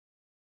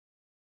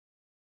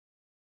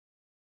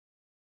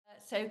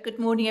So good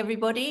morning,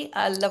 everybody.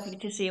 Lovely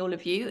to see all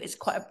of you. It's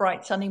quite a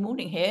bright sunny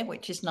morning here,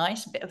 which is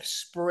nice. A bit of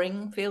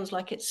spring, feels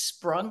like it's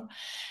sprung,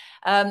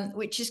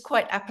 which is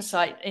quite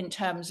apposite in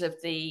terms of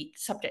the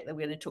subject that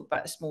we're going to talk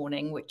about this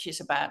morning, which is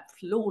about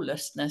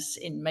flawlessness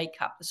in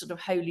makeup, the sort of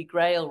holy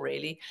grail,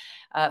 really,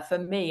 for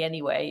me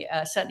anyway.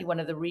 Certainly one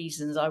of the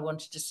reasons I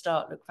wanted to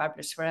start Look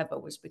Fabulous Forever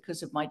was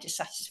because of my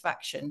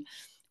dissatisfaction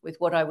with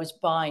what I was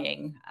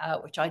buying,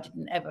 which I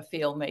didn't ever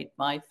feel made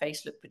my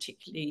face look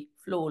particularly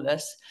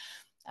flawless.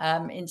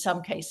 In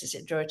some cases,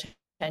 it drew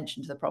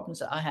attention to the problems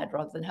that I had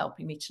rather than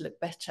helping me to look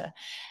better.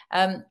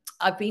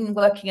 I've been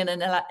working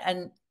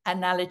an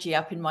analogy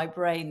up in my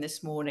brain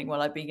this morning while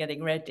I've been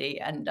getting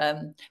ready, and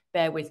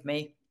bear with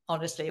me.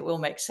 Honestly, it will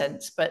make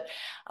sense. But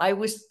I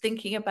was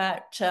thinking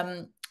about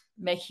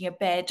making a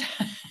bed.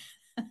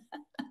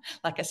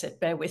 Like I said,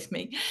 bear with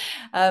me.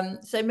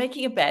 So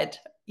making a bed,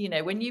 you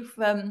know, when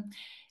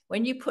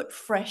you put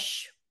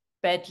fresh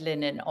bed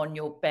linen on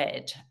your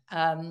bed,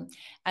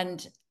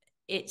 and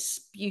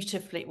it's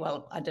beautifully,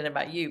 well, I don't know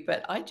about you,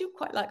 but I do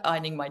quite like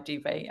ironing my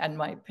duvet and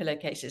my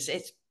pillowcases.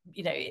 It's,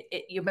 you know,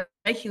 you're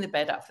making the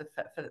bed up for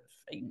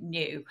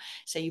new.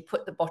 So you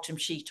put the bottom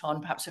sheet on,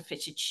 perhaps a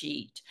fitted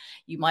sheet.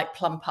 You might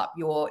plump up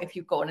if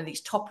you've got one of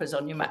these toppers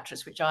on your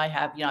mattress, which I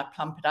have, you know, I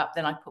plump it up,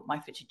 then I put my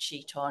fitted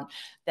sheet on,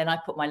 then I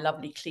put my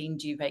lovely clean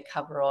duvet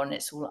cover on.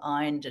 It's all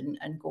ironed and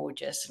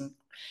gorgeous and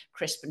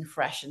crisp and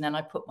fresh. And then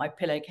I put my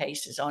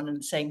pillowcases on and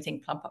the same thing,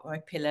 plump up my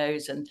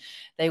pillows, and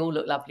they all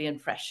look lovely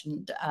and fresh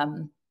and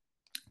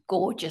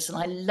gorgeous. And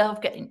I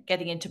love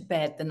getting into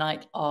bed the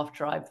night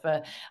after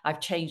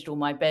I've changed all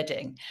my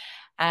bedding.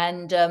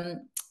 And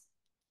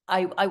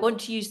I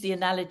want to use the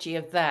analogy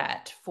of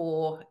that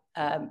for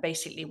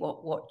basically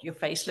what your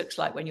face looks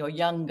like when you're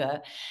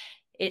younger.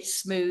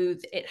 It's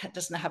smooth. It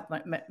doesn't have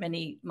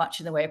much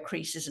in the way of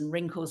creases and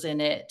wrinkles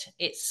in it.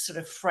 It's sort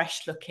of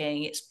fresh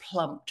looking. It's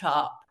plumped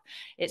up.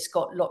 It's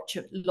got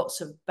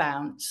lots of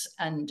bounce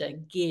and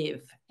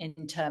give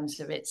in terms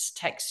of its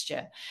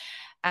texture,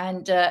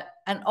 and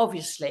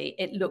obviously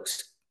it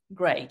looks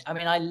great. I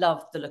mean, I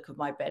love the look of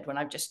my bed when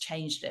I've just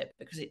changed it,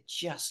 because it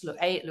just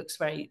it looks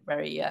very,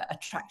 very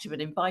attractive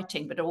and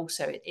inviting, but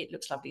also it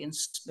looks lovely and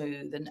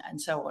smooth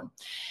and so on.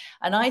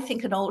 And I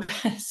think an old,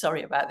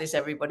 sorry about this,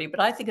 everybody, but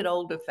I think an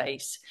older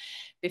face,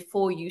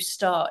 before you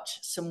start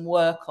some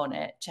work on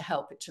it to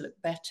help it to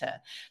look better,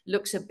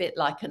 looks a bit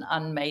like an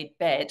unmade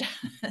bed.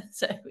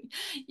 So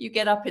you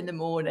get up in the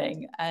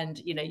morning and,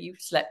 you know, you've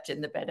slept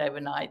in the bed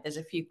overnight. There's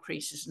a few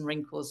creases and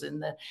wrinkles in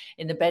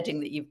the bedding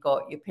that you've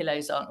got. Your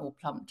pillows aren't all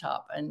plumped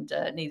up, and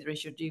neither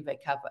is your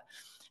duvet cover.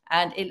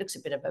 And it looks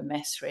a bit of a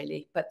mess,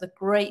 really. But the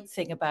great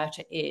thing about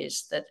it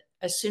is that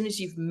as soon as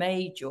you've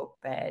made your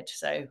bed,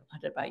 so I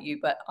don't know about you,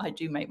 but I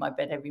do make my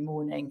bed every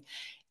morning,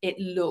 it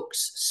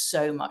looks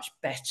so much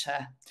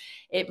better.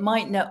 It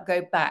might not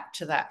go back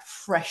to that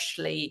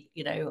freshly,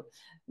 you know,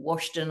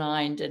 washed and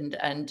ironed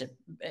and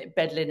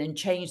bed linen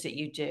change that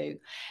you do.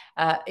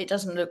 It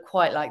doesn't look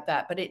quite like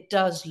that, but it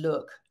does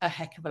look a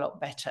heck of a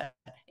lot better.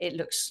 It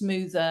looks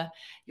smoother.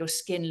 Your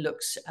skin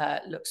looks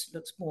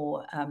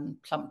more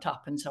plumped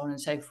up, and so on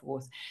and so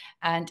forth,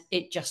 and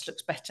it just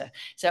looks better.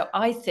 So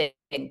I think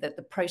that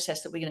the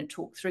process that we're going to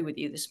talk through with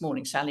you this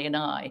morning, Sally and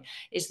I,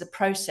 is the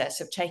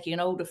process of taking an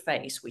older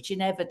face, which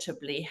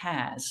inevitably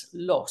has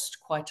lost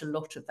quite a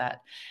lot of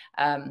that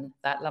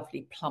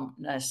lovely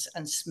plumpness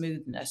and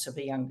smoothness of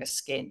a younger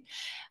skin,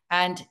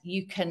 and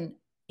you can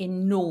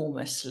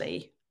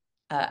enormously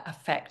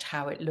affect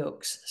how it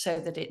looks so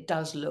that it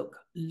does look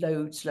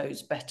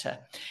loads better.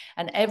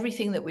 And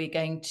everything that we're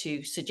going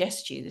to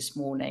suggest to you this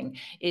morning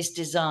is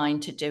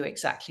designed to do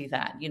exactly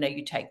that. You know,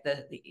 you take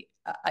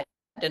I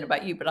don't know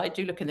about you, but I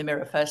do look in the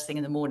mirror first thing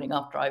in the morning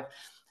after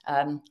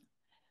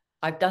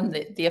I've done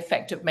the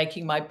effect of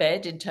making my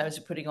bed in terms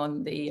of putting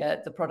on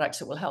the products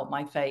that will help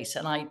my face,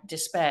 and I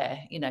despair,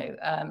 you know,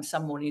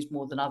 some mornings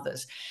more than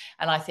others,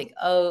 and I think,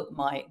 oh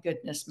my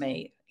goodness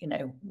me, you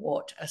know,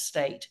 what a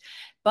state.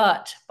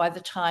 But by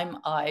the time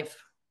I've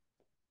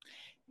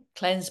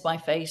cleansed my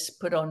face,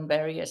 put on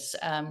various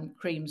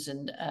creams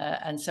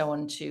and so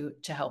on to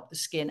help the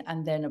skin,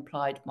 and then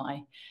applied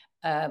my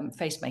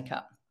face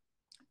makeup,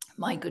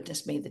 my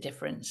goodness me, the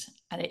difference.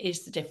 And it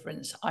is the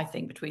difference, I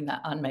think, between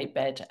that unmade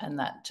bed and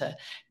that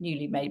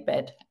newly made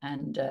bed.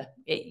 And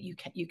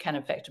you can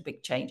affect a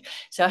big change.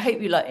 So I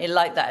hope you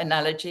like that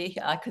analogy.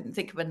 I couldn't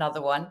think of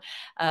another one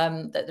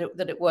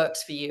that it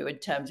works for you in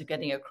terms of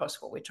getting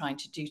across what we're trying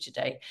to do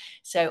today.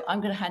 So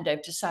I'm going to hand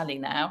over to Sally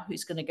now,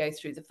 who's going to go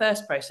through the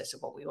first process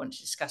of what we want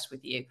to discuss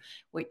with you,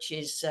 which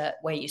is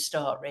where you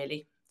start,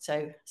 really.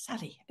 So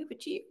Sally, over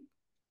to you.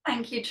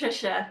 Thank you,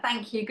 Tricia.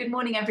 Thank you. Good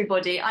morning,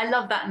 everybody. I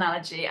love that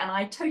analogy, and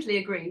I totally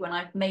agree. When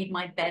I've made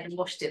my bed and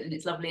washed it and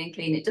it's lovely and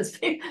clean, it just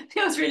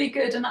feels really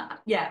good. And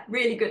yeah,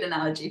 really good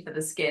analogy for the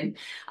skin.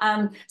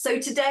 So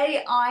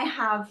today I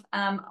have,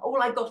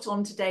 all I got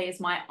on today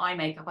is my eye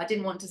makeup. I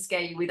didn't want to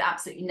scare you with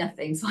absolutely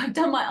nothing, so I've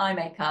done my eye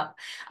makeup.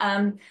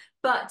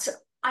 But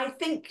I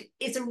think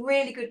it's a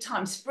really good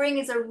time. Spring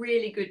is a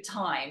really good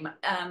time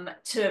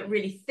to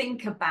really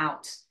think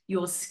about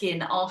your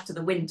skin after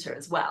the winter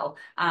as well.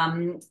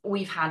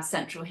 We've had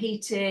central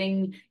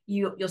heating.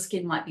 Your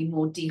skin might be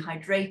more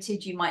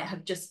dehydrated. You might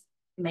have just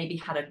maybe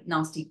had a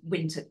nasty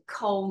winter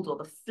cold or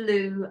the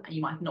flu, and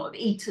you might not have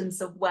eaten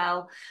so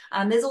well.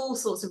 And there's all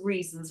sorts of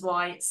reasons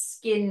why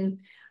skin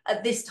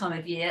at this time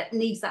of year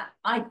needs that,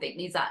 I think,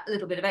 needs that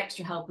little bit of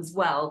extra help as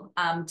well,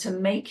 to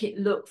make it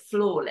look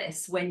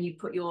flawless when you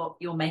put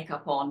your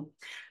makeup on.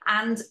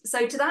 And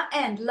so to that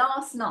end,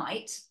 last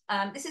night,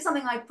 this is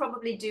something I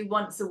probably do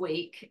once a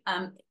week,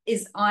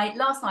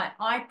 last night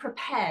I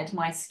prepared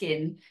my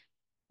skin,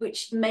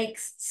 which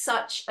makes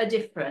such a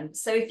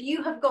difference. So if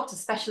you have got a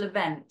special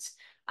event,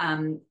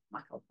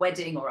 like a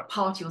wedding or a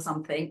party or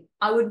something,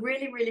 I would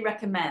really, really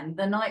recommend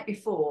the night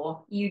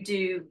before you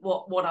do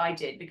what I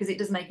did, because it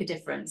does make a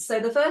difference. So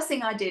the first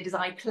thing I did is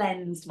I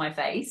cleansed my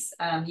face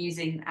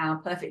using our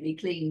Perfectly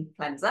Clean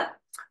cleanser,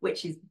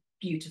 which is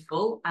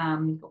beautiful.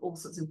 Got all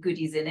sorts of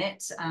goodies in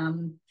it.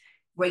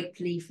 Grape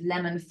leaf,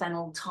 lemon,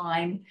 fennel,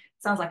 thyme.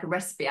 Sounds like a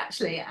recipe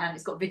actually, and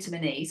it's got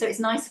vitamin E. So it's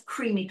a nice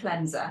creamy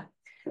cleanser.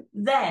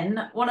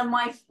 Then one of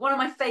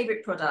my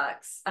favorite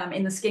products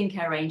in the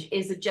skincare range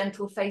is a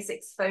gentle face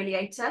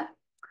exfoliator.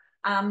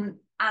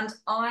 And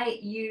I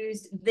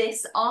used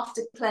this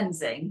after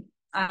cleansing.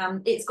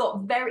 It's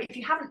got if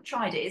you haven't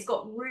tried it, it's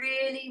got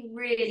really,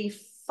 really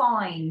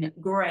fine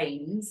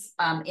grains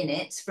in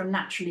it from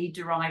naturally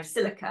derived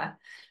silica.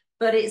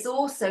 But it's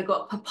also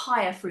got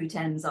papaya fruit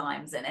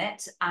enzymes in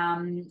it,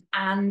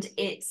 and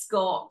it's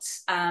got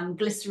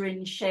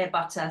glycerin shea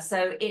butter.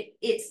 So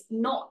it's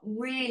not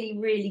really,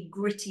 really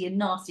gritty and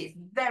nasty. It's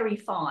very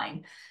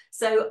fine.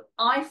 So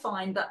I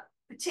find that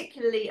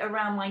particularly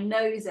around my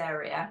nose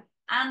area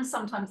and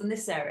sometimes in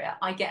this area,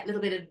 I get a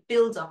little bit of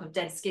buildup of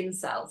dead skin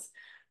cells.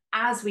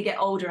 As we get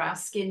older, our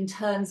skin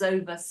turns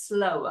over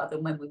slower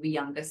than when we were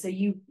younger. So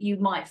you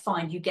might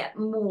find you get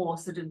more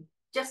sort of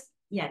just,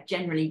 yeah,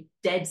 generally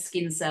dead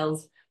skin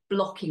cells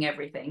blocking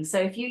everything. So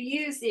if you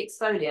use the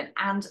exfoliant,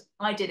 and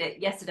I did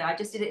it yesterday, I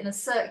just did it in a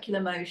circular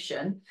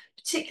motion,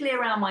 particularly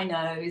around my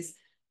nose,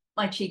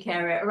 my cheek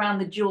area, around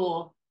the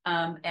jaw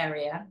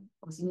area,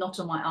 obviously not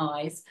on my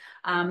eyes.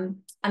 And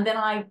then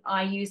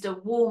I used a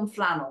warm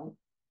flannel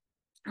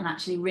and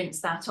actually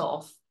rinsed that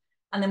off.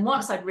 And then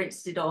once I'd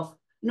rinsed it off,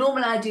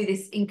 normally I do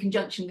this in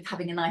conjunction with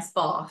having a nice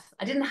bath.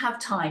 I didn't have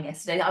time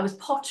yesterday. I was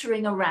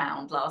pottering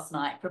around last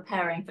night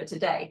preparing for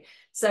today.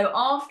 So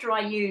after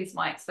I used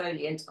my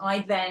exfoliant,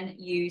 I then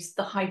used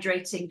the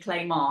hydrating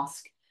clay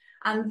mask.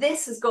 And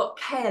this has got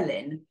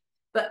kaolin,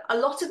 but a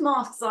lot of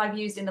masks I've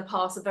used in the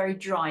past are very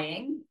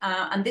drying,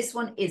 and this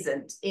one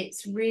isn't.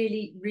 It's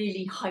really,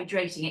 really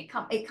hydrating.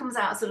 It comes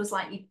out sort of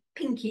slightly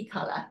pinky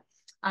colour.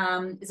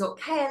 It's got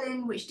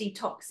kaolin, which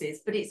detoxes,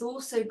 but it's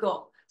also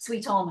got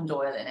sweet almond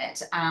oil in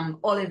it,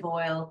 olive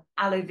oil,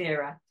 aloe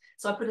vera.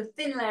 So I put a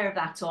thin layer of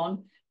that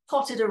on,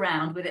 potted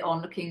around with it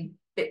on, looking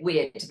a bit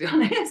weird to be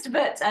honest.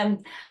 But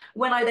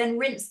when I then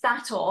rinsed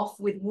that off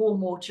with warm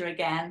water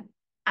again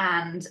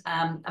and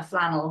a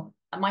flannel,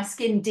 my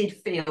skin did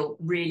feel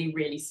really,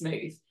 really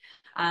smooth.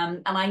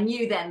 And I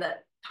knew then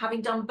that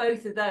having done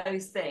both of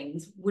those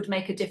things would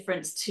make a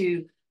difference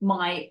to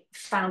my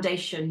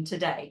foundation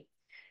today.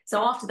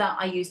 So after that,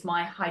 I used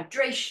my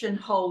Hydration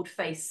Hold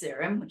Face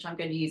Serum, which I'm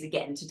going to use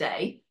again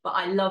today, but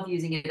I love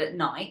using it at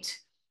night.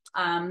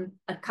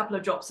 A couple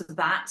of drops of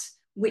that,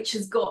 which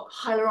has got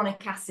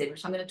hyaluronic acid,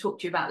 which I'm going to talk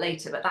to you about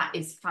later, but that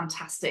is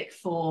fantastic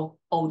for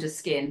older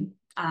skin.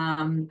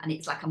 And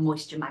it's like a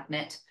moisture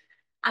magnet.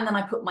 And then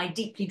I put my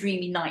Deeply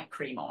Dreamy Night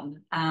Cream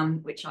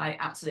on, which I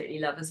absolutely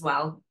love as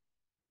well.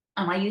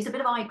 And I used a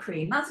bit of eye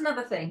cream. That's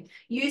another thing.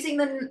 Using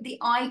the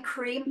eye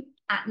cream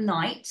at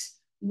night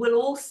will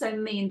also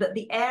mean that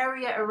the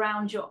area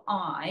around your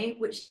eye,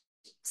 which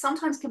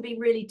sometimes can be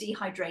really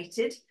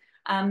dehydrated,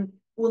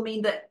 will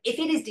mean that if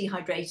it is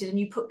dehydrated and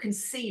you put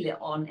concealer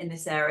on in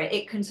this area,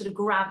 it can sort of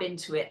grab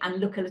into it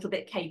and look a little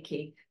bit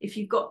cakey. If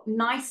you've got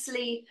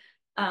nicely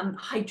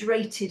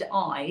hydrated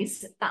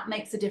eyes, that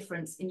makes a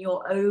difference in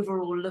your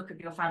overall look of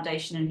your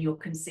foundation and your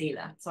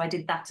concealer. So I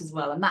did that as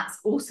well. And that's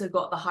also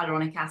got the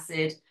hyaluronic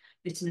acid,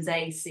 vitamins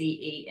A, C,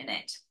 E in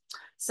it.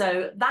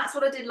 So that's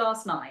what I did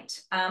last night.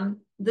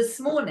 This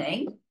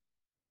morning,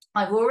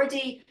 I've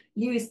already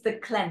used the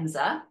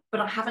cleanser,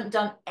 but I haven't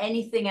done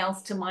anything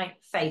else to my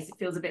face. It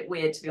feels a bit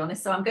weird, to be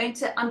honest. So I'm going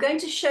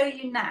to show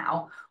you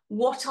now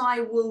what I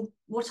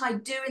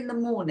do in the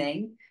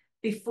morning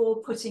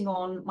before putting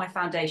on my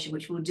foundation,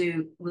 which we'll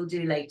do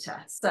later.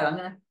 So I'm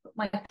going to put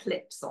my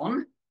clips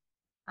on.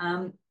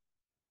 A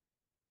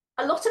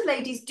lot of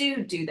ladies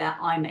do their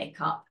eye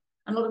makeup.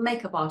 A lot of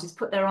makeup artists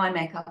put their eye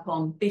makeup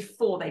on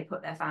before they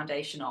put their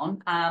foundation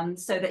on,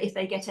 so that if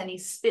they get any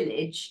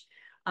spillage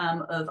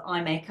of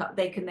eye makeup,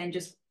 they can then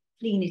just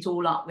clean it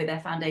all up with their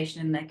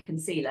foundation and their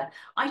concealer.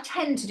 I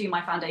tend to do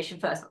my foundation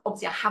first.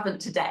 Obviously, I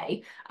haven't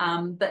today,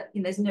 but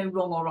there's no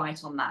wrong or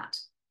right on that.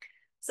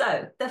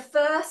 So the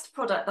first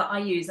product that I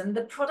use, and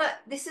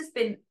this has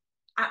been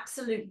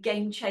absolute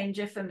game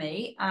changer for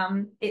me.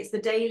 It's the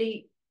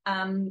Daily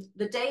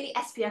the Daily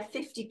SPF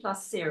 50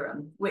 Plus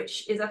Serum,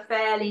 which is a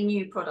fairly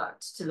new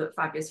product to look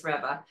fabulous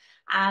forever.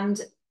 And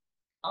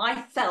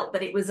I felt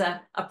that it was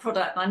a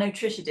product, I know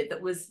Tricia did,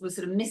 that was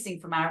sort of missing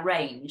from our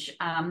range.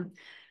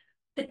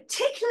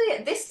 Particularly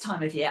at this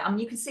time of year.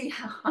 You can see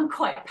how I'm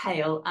quite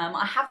pale.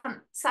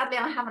 Sadly,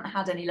 I haven't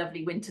had any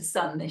lovely winter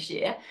sun this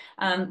year.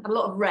 A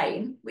lot of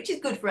rain, which is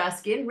good for our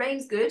skin.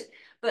 Rain's good,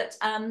 but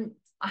I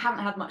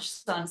haven't had much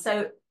sun.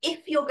 So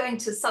if you're going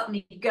to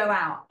suddenly go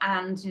out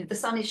and the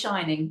sun is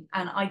shining,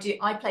 and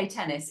I play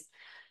tennis.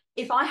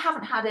 If I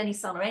haven't had any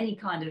sun or any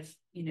kind of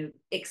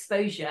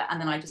exposure,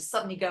 and then I just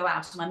suddenly go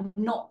out and I'm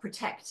not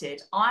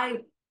protected,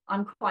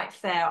 I'm quite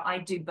fair. I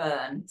do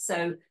burn.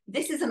 So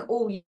this is an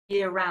all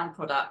year round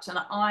product, and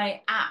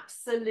I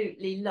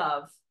absolutely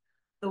love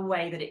the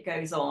way that it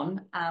goes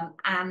on.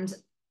 And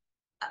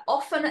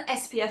often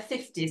SPF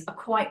 50s are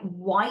quite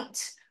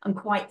white and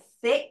quite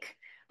thick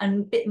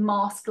and a bit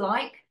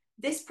mask-like.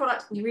 This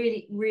product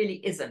really, really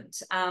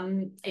isn't.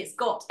 It's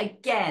got,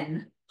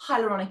 again,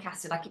 hyaluronic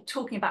acid. I keep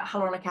talking about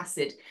hyaluronic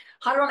acid.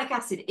 Hyaluronic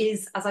acid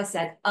is, as I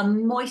said, a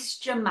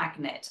moisture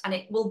magnet, and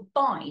it will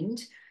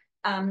bind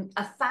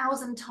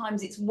 1,000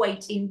 times its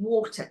weight in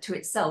water to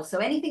itself. So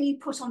anything you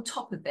put on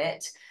top of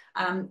it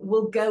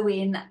will go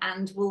in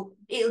and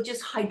it'll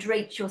just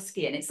hydrate your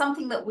skin. It's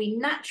something that we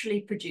naturally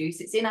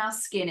produce. It's in our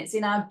skin, it's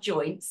in our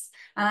joints.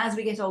 And as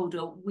we get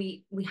older,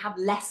 we have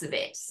less of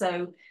it.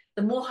 So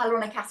the more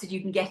hyaluronic acid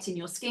you can get in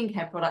your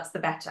skincare products, the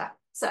better.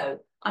 So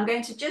I'm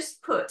going to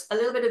just put a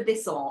little bit of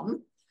this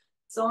on.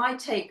 So I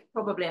take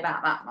probably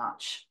about that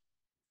much,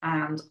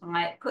 and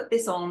I put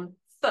this on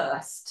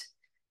first.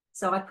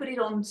 So I put it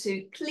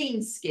onto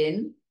clean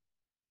skin,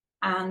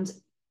 and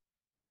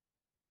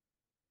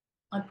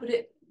I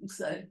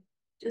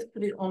just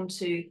put it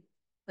onto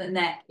the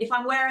neck. If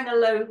I'm wearing a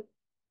low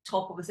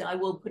top, obviously I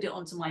will put it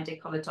onto my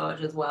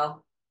décolletage as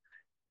well.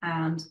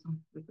 And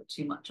we put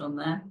too much on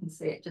there. You can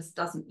see it just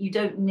doesn't, you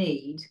don't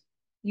need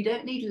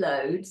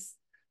loads,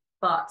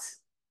 but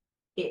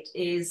it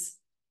is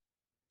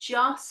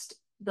just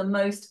the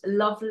most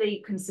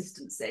lovely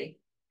consistency.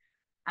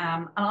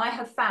 And I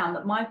have found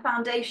that my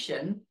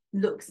foundation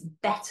looks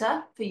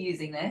better for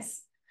using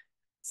this.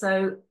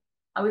 So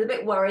I was a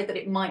bit worried that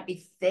it might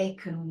be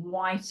thick and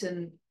white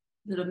and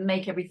sort of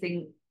make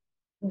everything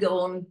go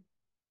on,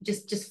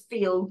 just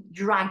feel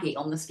draggy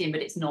on the skin,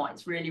 but it's not.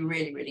 It's really,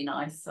 really, really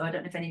nice. So I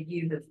don't know if any of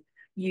you have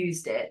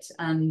used it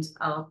and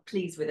are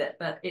pleased with it,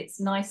 but it's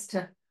nice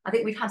I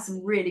think we've had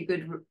some really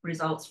good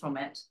results from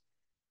it.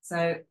 So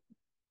a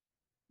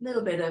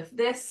little bit of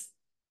this.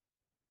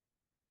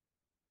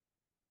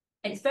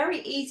 It's very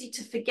easy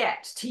to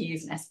forget to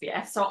use an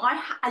SPF. So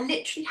I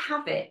literally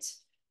have it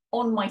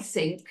on my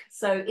sink.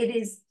 So it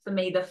is, for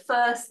me, the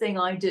first thing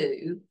I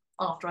do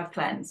after I've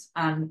cleansed.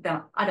 And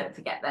then I don't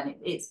forget then.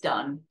 It's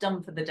done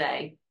for the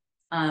day.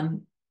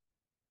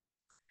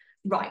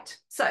 Right.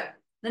 So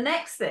the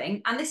next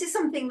thing, and this is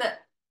something that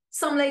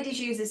some ladies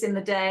use this in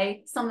the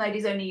day, some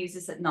ladies only use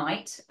this at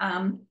night.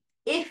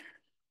 If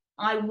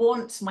I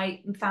want my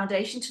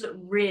foundation to look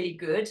really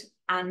good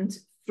and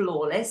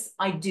flawless,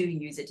 I do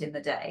use it in the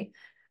day.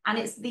 And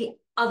it's the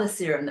other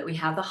serum that we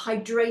have, the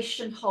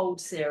Hydration Hold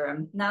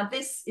Serum. Now,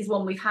 this is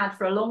one we've had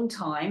for a long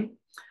time,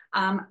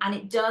 and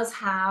it does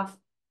have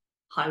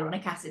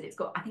hyaluronic acid. It's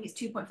got, I think it's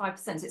 2.5%,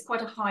 so it's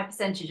quite a high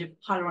percentage of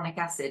hyaluronic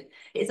acid.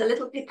 It's a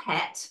little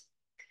pipette,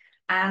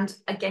 and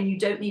again, you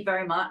don't need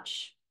very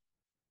much.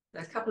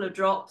 There's a couple of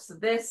drops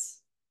of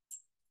this,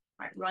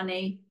 right,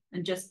 runny,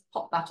 and just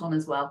pop that on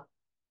as well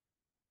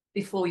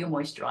before your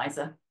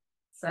moisturizer.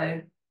 So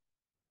I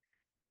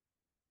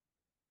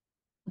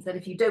said,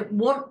 if you don't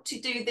want to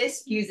do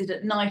this, use it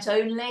at night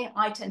only.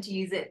 I tend to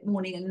use it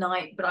morning and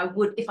night, but I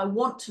would, if I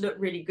want to look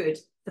really good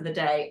for the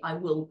day, I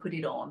will put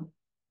it on.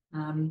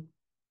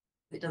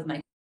 It does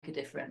make a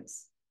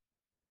difference.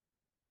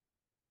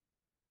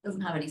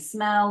 Doesn't have any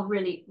smell,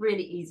 really,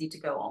 really easy to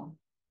go on.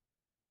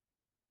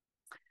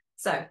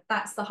 So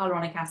that's the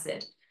hyaluronic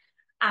acid.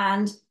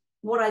 And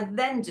what I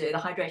then do, the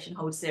Hydration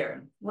Hold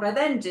Serum, what I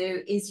then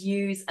do is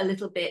use a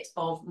little bit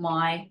of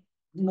my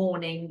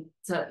morning,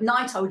 so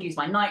night I would use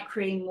my night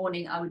cream,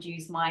 morning I would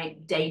use my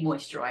day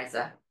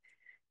moisturizer.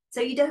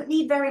 So you don't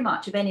need very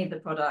much of any of the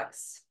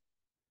products,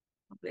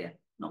 probably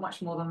not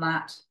much more than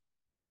that.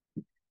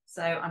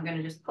 So I'm going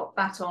to just pop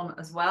that on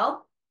as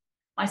well.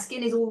 My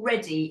skin is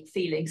already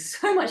feeling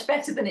so much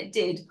better than it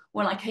did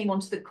when I came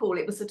onto the call.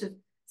 It was sort of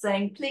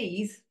saying,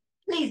 please,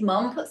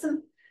 mum,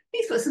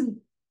 please put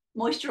some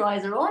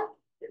moisturizer on.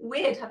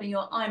 Weird having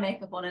your eye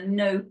makeup on and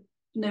no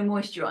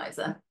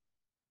moisturizer.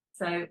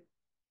 So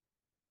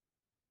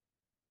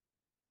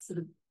sort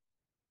of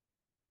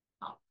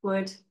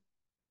upward.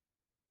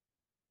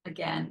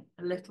 Again,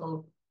 a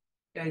little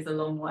goes a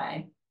long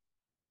way.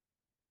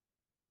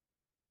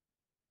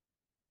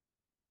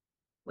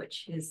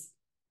 Which is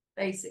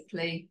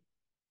basically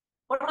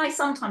what I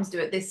sometimes do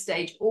at this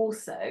stage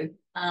also,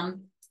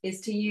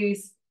 is to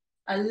use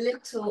a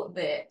little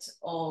bit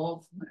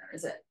of, where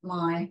is it?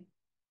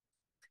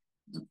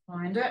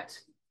 Find it.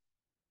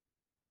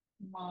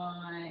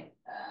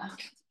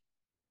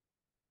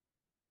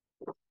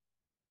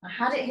 I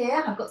had it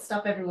here. I've got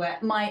stuff everywhere.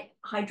 My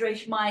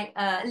hydration, my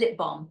lip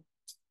balm.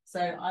 So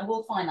I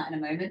will find that in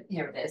a moment.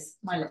 Here it is,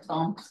 my lip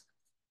balm.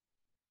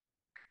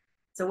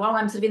 So while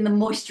I'm sort of in the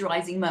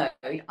moisturizing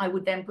mode, I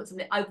would then put some,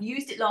 I've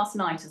used it last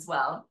night as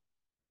well.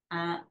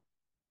 But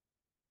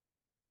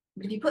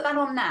if you put that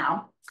on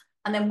now,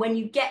 and then when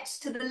you get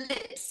to the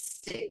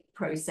lipstick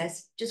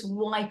process, just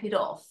wipe it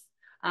off.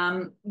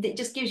 It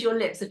just gives your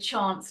lips a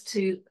chance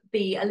to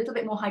be a little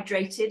bit more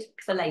hydrated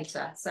for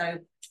later. So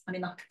I'm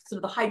in the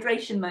sort of the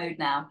hydration mode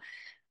now.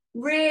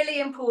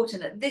 Really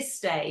important at this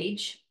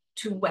stage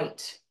to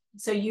wait.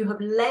 So you have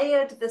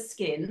layered the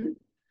skin,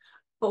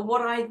 but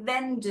what I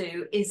then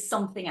do is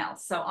something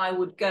else. So I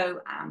would go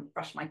and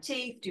brush my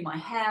teeth, do my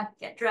hair,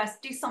 get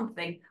dressed, do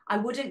something. I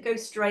wouldn't go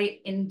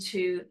straight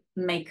into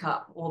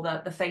makeup or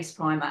the face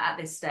primer at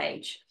this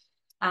stage.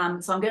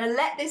 So I'm going to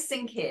let this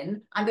sink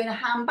in. I'm going to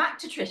hand back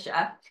to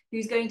Tricia,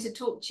 who's going to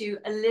talk to you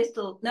a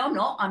little. No, I'm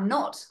not. I'm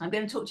not. I'm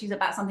going to talk to you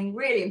about something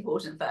really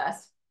important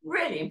first.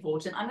 Really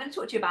important. I'm going to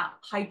talk to you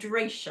about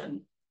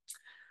hydration.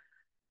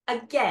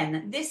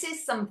 Again, this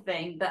is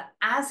something that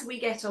as we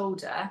get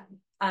older,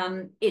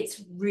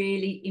 it's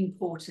really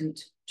important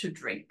to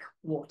drink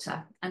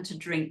water and to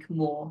drink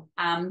more.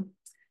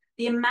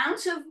 The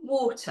amount of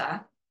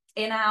water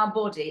in our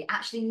body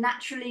actually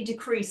naturally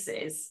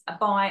decreases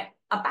by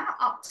about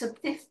up to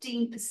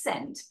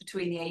 15%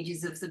 between the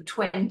ages of,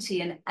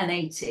 20 and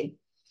 80.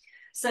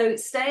 So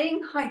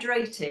staying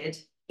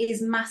hydrated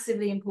is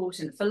massively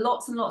important for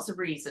lots and lots of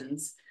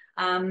reasons.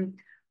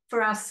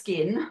 For our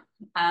skin,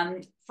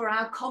 for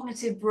our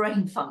cognitive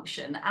brain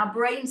function, our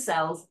brain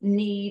cells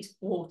need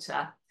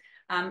water.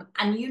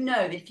 And you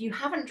know that if you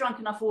haven't drunk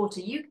enough water,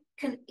 you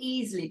can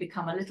easily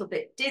become a little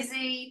bit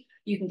dizzy,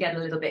 you can get a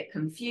little bit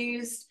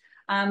confused.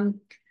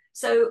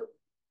 So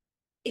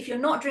if you're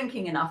not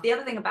drinking enough, the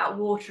other thing about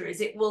water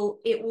is it will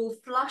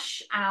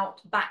flush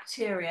out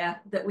bacteria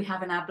that we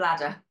have in our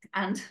bladder.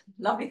 And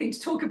lovely thing to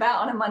talk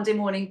about on a Monday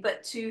morning,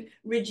 but to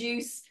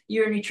reduce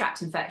urinary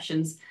tract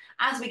infections.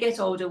 As we get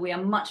older, we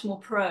are much more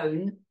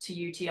prone to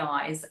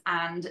UTIs,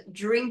 and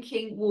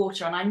drinking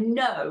water, and I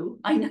know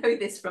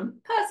this from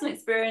personal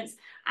experience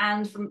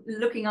and from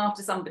looking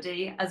after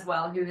somebody as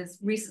well who has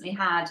recently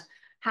had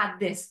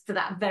this for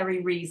that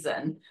very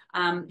reason.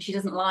 She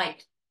doesn't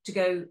like to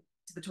go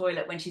to the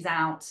toilet when she's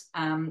out,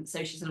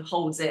 so she sort of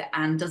holds it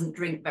and doesn't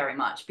drink very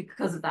much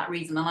because of that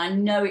reason. And I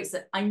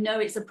know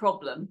it's a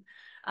problem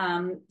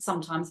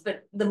sometimes,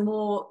 but the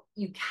more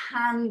you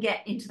can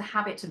get into the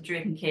habit of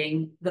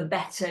drinking, the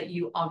better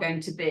you are going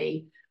to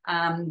be,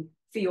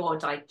 for your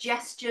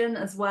digestion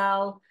as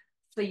well,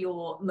 for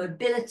your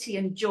mobility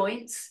and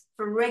joints,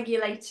 for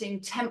regulating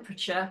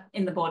temperature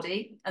in the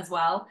body as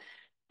well.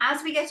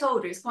 As we get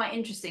older, it's quite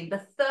interesting.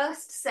 The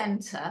thirst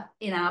center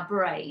in our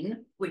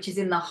brain, which is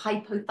in the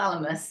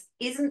hypothalamus,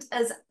 isn't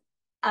as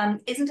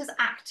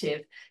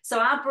active. So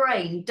our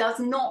brain does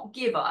not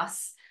give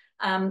us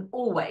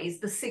always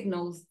the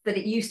signals that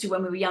it used to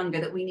when we were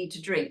younger that we need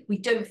to drink. We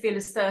don't feel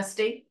as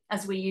thirsty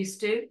as we used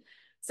to.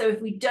 So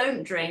if we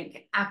don't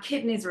drink, our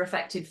kidneys are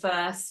affected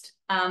first.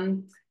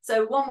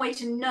 So one way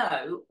to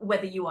know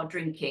whether you are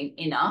drinking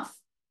enough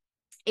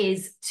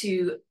is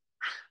to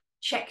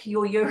check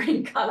your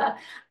urine colour.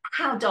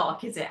 How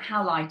dark is it?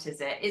 How light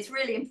is it? It's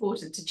really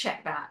important to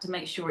check that to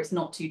make sure it's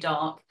not too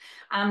dark.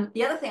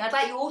 The other thing, I'd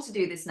like you all to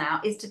do this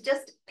now, is to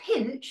just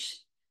pinch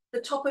the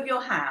top of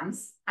your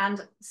hands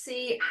and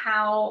see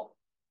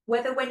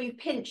whether when you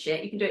pinch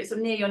it, you can do it sort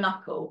of near your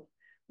knuckle,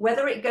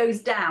 whether it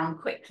goes down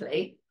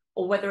quickly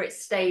or whether it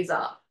stays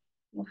up.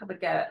 We'll have a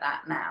go at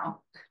that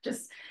now.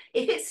 Just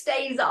if it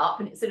stays up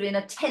and it's sort of in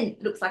a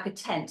tent, looks like a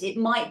tent, it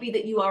might be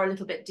that you are a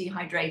little bit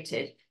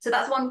dehydrated. So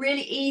that's one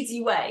really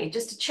easy way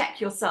just to check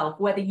yourself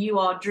whether you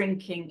are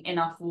drinking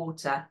enough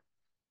water.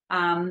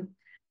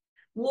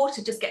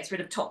 Water just gets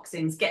rid of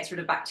toxins, gets rid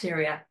of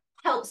bacteria,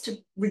 helps to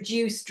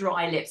reduce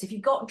dry lips. If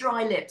you've got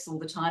dry lips all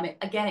the time,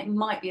 it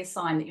might be a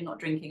sign that you're not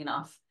drinking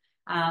enough.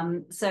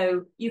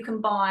 So you can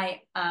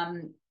buy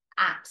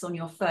apps on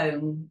your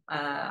phone.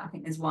 I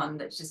think there's one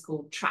that's just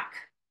called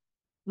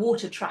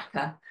Water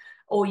Tracker,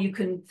 or you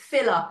can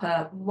fill up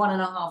a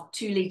 1.5,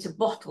 2 litre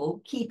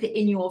bottle, keep it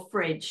in your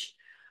fridge,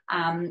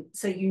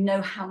 so you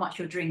know how much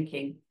you're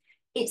drinking.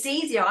 It's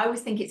easier. I always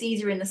think it's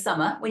easier in the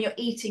summer when you're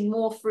eating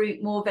more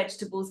fruit, more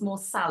vegetables, more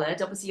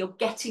salad. Obviously, you're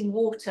getting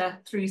water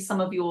through some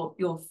of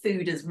your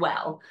food as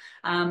well.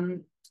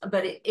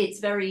 But it's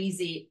very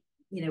easy,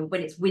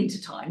 when it's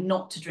wintertime,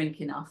 not to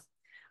drink enough.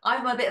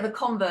 I'm a bit of a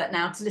convert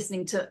now to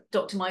listening to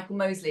Dr. Michael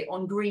Mosley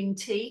on green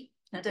tea.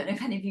 I don't know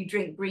if any of you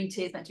drink green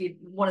tea. It's meant to be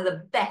one of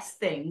the best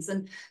things.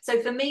 And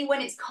so for me,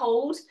 when it's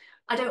cold,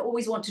 I don't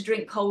always want to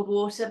drink cold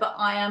water, but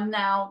I am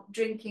now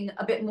drinking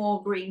a bit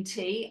more green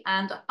tea.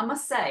 And I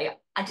must say,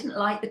 I didn't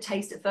like the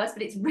taste at first,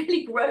 but it's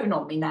really grown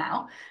on me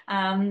now.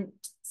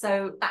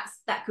 So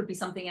that could be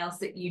something else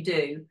that you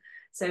do.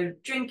 So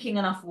drinking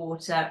enough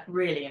water,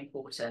 really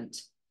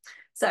important.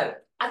 So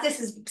as this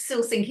is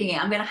still sinking in,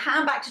 I'm going to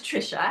hand back to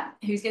Tricia,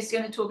 who's just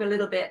going to talk a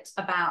little bit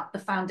about the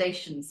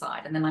foundation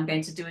side, and then I'm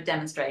going to do a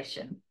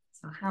demonstration.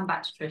 So I'll hand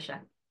back to Tricia.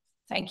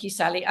 Thank you,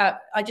 Sally.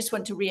 I just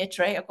want to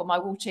reiterate, I've got my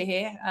water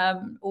here.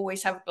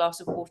 Always have a glass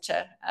of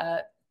water.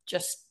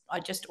 I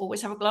just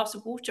always have a glass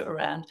of water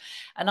around.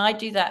 And I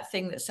do that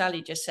thing that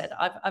Sally just said.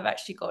 I've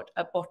actually got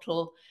a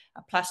bottle,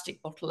 a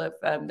plastic bottle of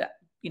that,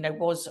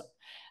 was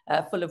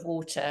full of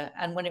water.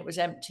 And when it was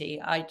empty,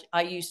 I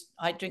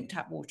drink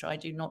tap water. I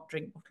do not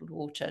drink bottled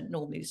water.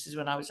 Normally, this is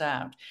when I was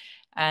out.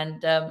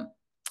 And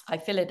I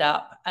fill it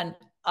up and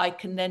I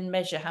can then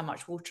measure how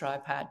much water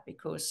I've had,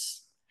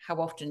 because how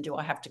often do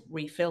I have to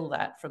refill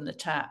that from the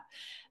tap?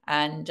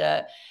 And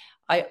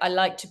I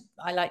like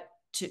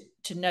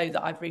to know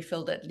that I've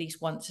refilled it at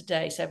least once a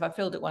day. So if I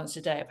filled it once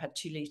a day, I've had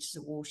 2 litres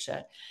of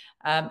water.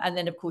 And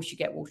then, of course, you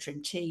get water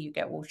in tea, you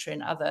get water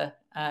in other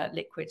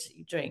liquids that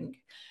you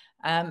drink.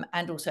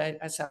 And also,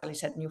 as Sally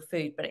said, in your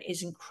food. But it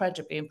is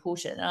incredibly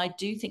important. And I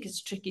do think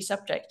it's a tricky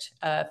subject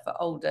for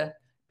older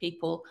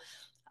people.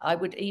 I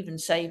would even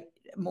say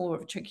more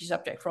of a tricky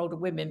subject for older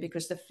women,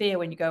 because the fear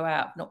when you go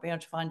out not being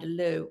able to find a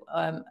loo,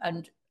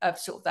 and of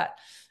sort of that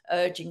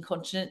urge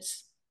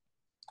incontinence,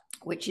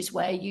 which is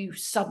where you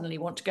suddenly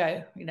want to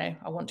go,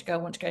 I want to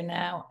go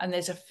now. And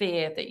there's a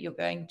fear that you're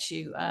going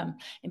to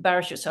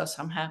embarrass yourself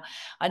somehow.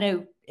 I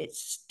know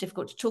it's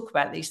difficult to talk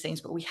about these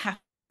things, but we have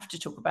to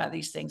talk about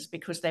these things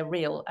because they're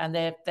real and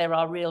they're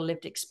our real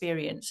lived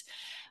experience.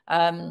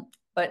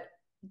 But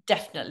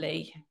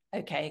definitely,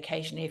 okay,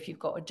 occasionally if you've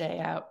got a day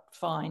out,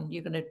 fine,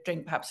 you're going to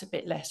drink perhaps a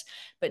bit less,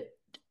 but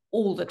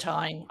all the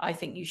time I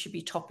think you should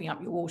be topping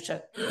up your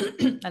water.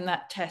 And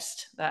that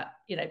test, that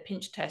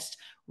pinch test,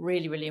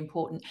 really, really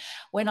important.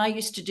 When I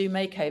used to do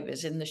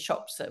makeovers in the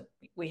shops that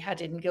we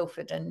had in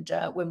Guildford and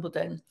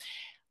Wimbledon,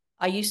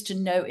 I used to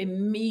know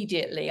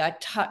immediately. I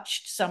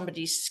touched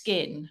somebody's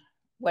skin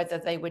whether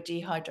they were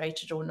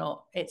dehydrated or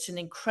not. It's an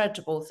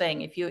incredible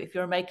thing. If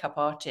you're a makeup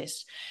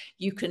artist,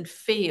 you can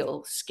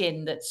feel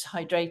skin that's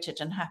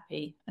hydrated and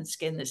happy and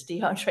skin that's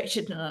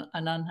dehydrated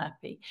and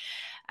unhappy.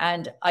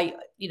 And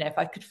if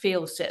I could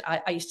feel it,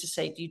 I used to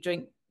say, do you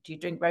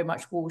drink very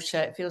much water?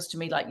 It feels to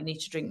me like you need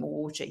to drink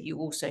more water. You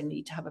also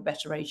need to have a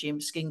better regime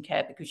of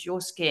skincare, because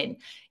your skin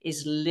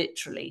is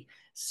literally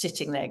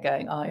sitting there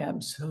going, I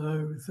am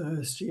so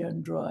thirsty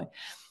and dry.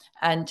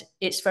 And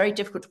it's very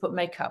difficult to put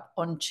makeup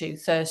onto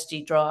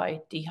thirsty,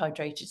 dry,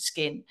 dehydrated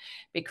skin,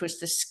 because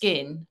the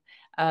skin,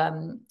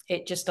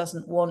 it just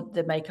doesn't want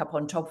the makeup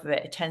on top of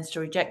it. It tends to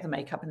reject the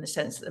makeup, in the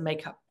sense that the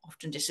makeup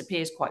often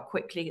disappears quite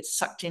quickly. It's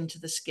sucked into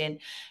the skin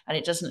and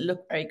it doesn't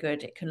look very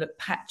good. It can look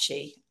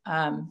patchy.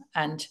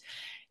 And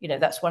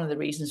that's one of the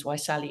reasons why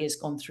Sally has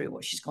gone through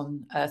what she's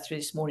gone through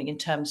this morning, in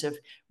terms of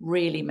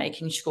really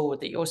making sure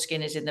that your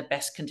skin is in the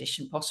best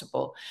condition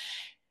possible.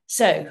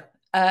 So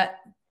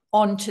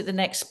on to the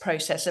next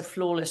process of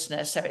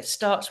flawlessness. So it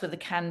starts with the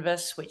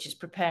canvas, which is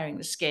preparing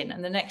the skin.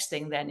 And the next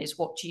thing then is,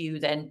 what do you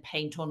then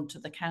paint onto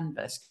the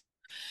canvas?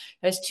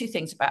 There's 2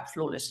 things about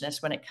flawlessness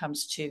when it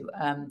comes to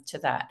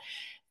that.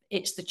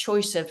 It's the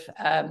choice of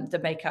the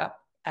makeup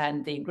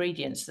and the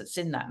ingredients that's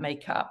in that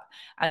makeup,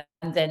 and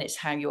then it's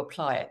how you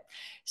apply it.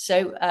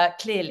 So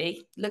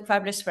clearly, Look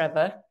Fabulous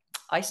Forever,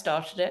 I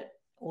started it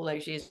all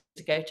those years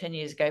ago, 10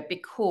 years ago,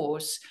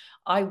 because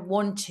I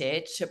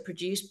wanted to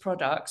produce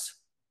products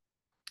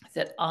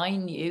that I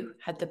knew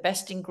had the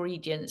best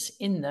ingredients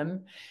in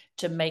them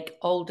to make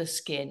older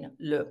skin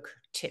look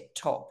tip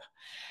top.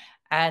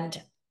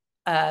 And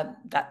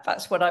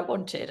that's what I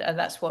wanted. And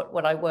that's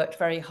what I worked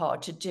very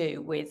hard to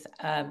do with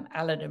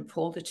Alan and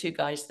Paul, the 2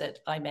 guys that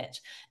I met,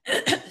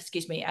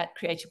 excuse me, at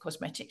Creative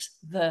Cosmetics,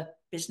 the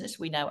business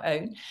we now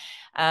own,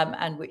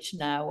 and which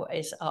now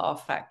is our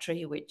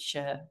factory, which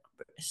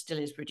still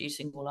is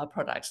producing all our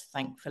products,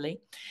 thankfully.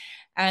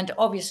 And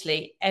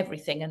obviously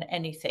everything and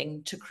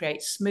anything to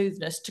create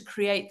smoothness, to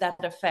create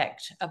that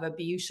effect of a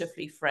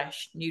beautifully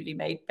fresh, newly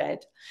made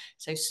bed.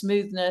 So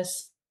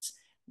smoothness,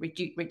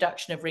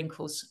 reduction of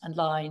wrinkles and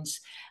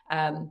lines,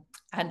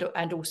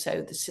 and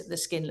also the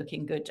skin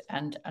looking good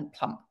and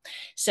plump.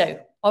 So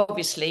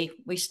obviously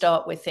we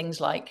start with things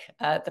like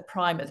the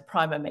primer. The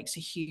primer makes a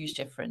huge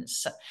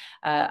difference.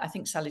 I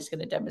think Sally's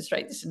going to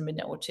demonstrate this in a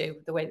minute or two,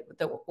 the way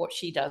what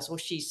she does. Or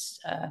she's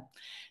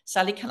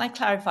Sally, can I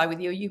clarify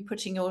with you, are you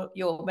putting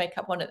your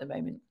makeup on at the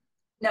moment?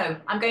 No,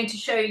 I'm going to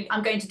show you,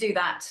 I'm going to do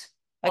that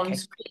on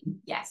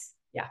screen. Yes.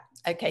 Yeah.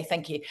 Okay,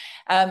 thank you.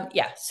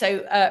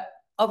 So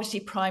obviously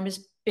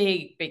primer's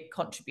big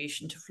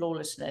contribution to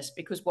flawlessness,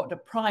 because what a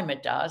primer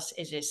does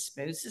is it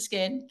smooths the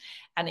skin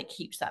and it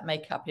keeps that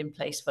makeup in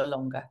place for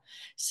longer.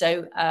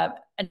 So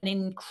an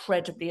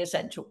incredibly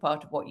essential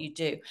part of what you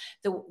do.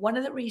 One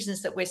of the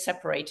reasons that we're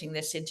separating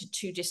this into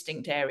 2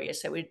 distinct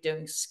areas, so we're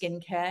doing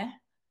skincare,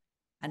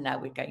 and now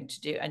we're going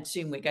to do, and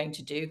soon we're going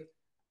to do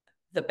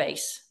the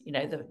base,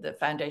 the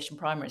foundation,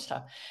 primer and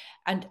stuff.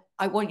 And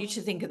I want you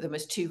to think of them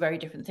as 2 very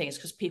different things,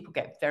 because people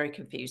get very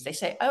confused. They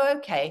say, oh,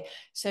 okay,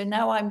 so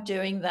now I'm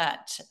doing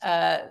that,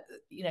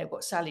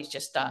 what Sally's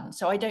just done,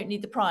 so I don't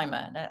need the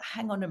primer. Now,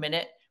 hang on a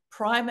minute.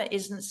 Primer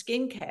isn't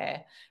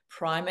skincare.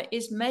 Primer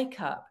is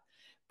makeup.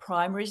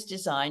 primer is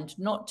designed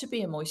not to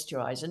be a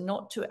moisturizer,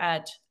 not to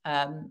add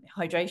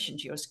hydration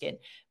to your skin,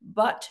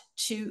 but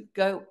to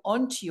go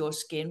onto your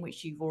skin,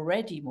 which you've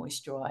already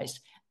moisturized,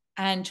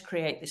 and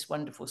create this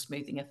wonderful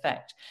smoothing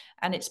effect.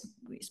 And it's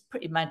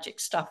pretty magic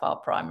stuff, our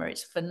primer.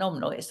 It's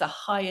phenomenal. It's the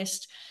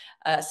highest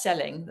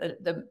selling,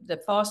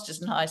 the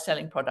fastest and highest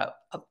selling product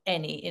of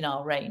any in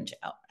our range,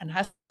 and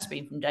has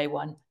been from day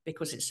one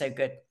because it's so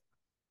good.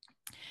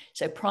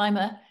 So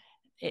primer,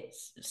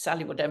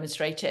 Sally will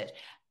demonstrate it.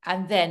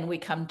 And then we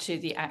come to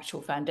the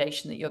actual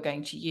foundation that you're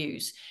going to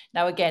use.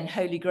 Now, again,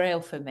 holy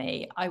grail for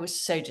me, I was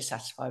so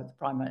dissatisfied with the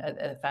primer,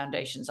 the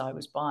foundations I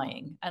was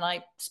buying. And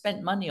I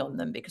spent money on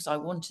them because I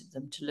wanted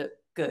them to look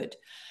good.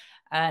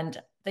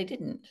 And they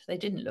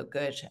didn't look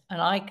good.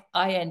 And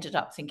I ended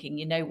up thinking,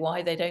 you know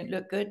why they don't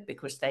look good?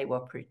 Because they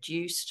were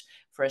produced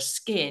for a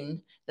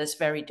skin that's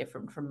very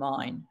different from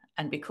mine.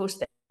 And because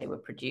they were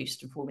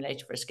produced and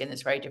formulated for a skin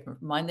that's very different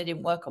from mine, they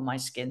didn't work on my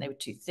skin. They were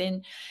too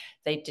thin.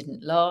 They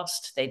didn't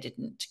last. They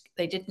didn't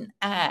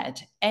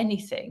add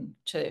anything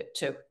to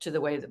the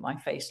way that my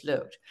face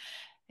looked.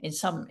 In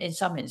some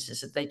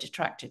instances, they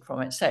detracted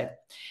from it. So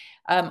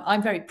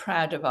I'm very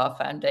proud of our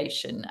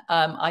foundation.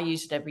 I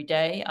use it every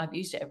day. I've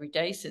used it every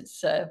day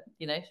since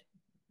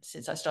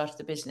since I started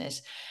the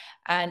business,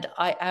 and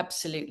I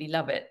absolutely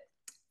love it.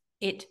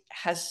 It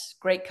has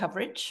great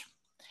coverage.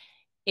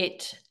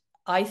 It,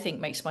 I think,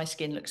 makes my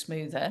skin look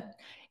smoother.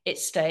 It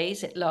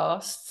stays, it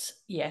lasts.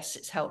 Yes,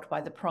 it's helped by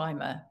the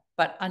primer,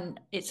 but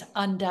it's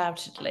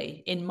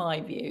undoubtedly, in my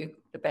view,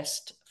 the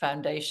best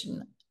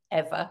foundation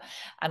ever,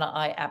 and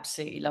I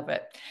absolutely love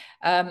it.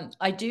 I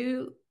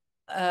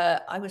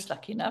was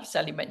lucky enough,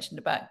 Sally mentioned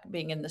about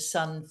being in the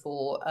sun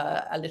for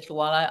a little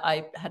while.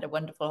 I had a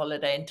wonderful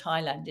holiday in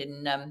Thailand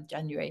in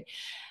January,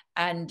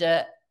 and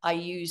I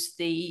used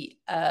the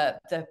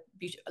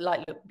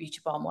Light Look Beauty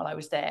Balm while I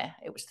was there.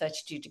 It was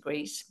 32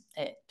 degrees.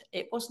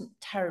 It wasn't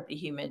terribly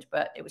humid,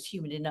 but it was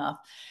humid enough.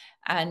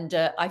 And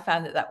I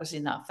found that was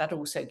enough. That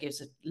also gives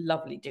a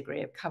lovely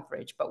degree of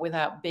coverage, but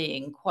without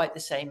being quite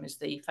the same as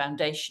the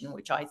foundation,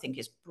 which I think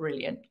is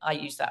brilliant. I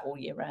use that all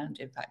year round,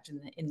 in fact,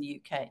 in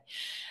the UK.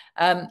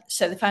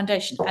 So the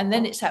foundation, and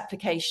then its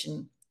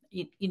application.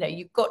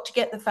 You've got to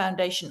get the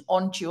foundation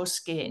onto your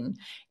skin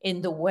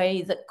in the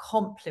way that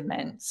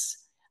complements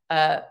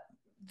the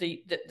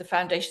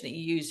foundation that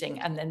you're using,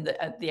 and then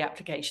the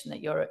application that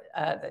you're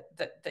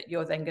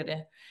then going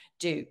to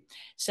do.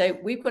 So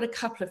we've got a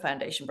couple of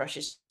foundation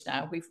brushes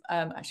now. We've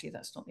actually,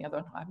 that's not the other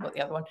one. I've got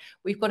the other one.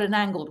 We've got an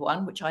angled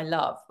one, which I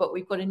love, but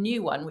we've got a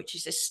new one, which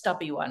is a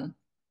stubby one,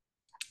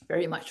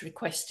 very much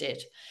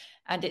requested,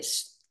 and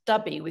it's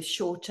stubby with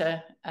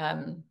shorter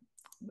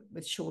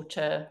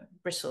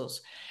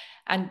bristles.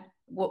 And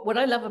what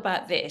I love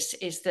about this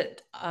is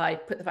that I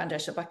put the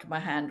foundation back of my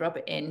hand, rub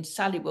it in.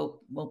 Sally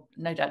will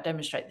no doubt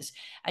demonstrate this,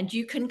 and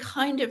you can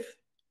kind of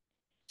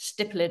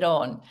stipple it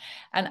on.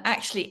 And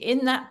actually,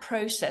 in that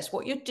process,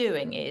 what you're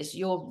doing is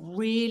you're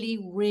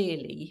really,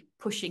 really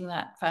pushing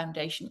that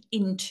foundation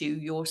into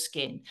your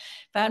skin.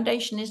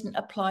 Foundation isn't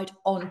applied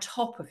on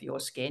top of your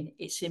skin,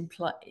 it's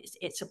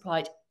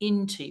applied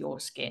into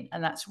your skin.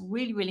 And that's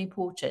really, really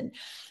important,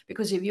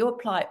 because if you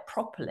apply it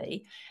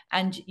properly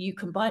and you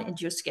combine it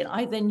into your skin,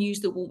 I then use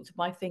the warmth of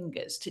my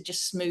fingers to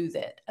just smooth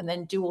it, and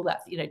then do all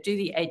that, do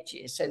the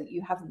edges so that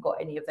you haven't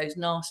got any of those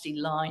nasty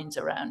lines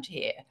around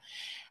here.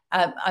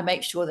 I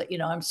make sure that,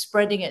 I'm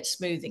spreading it,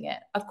 smoothing it.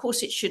 Of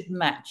course, it should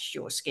match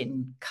your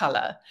skin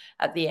color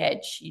at the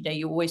edge.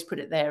 You always put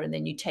it there and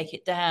then you take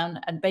it down,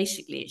 and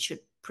basically it should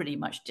pretty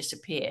much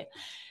disappear.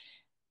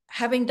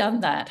 Having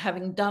done that,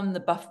 having done the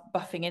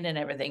buffing in and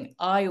everything,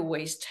 I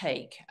always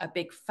take a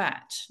big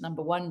fat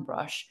 #1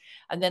 brush,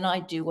 and then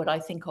I do what I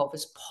think of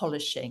as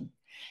polishing.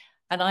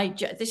 And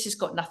this has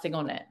got nothing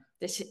on it.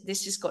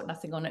 This has got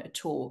nothing on it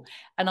at all.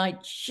 And I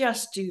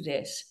just do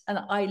this, and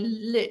I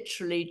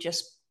literally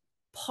just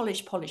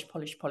polish,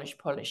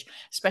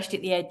 especially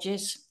at the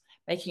edges,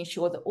 making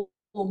sure that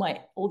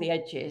all the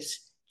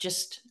edges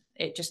just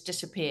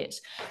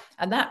disappears.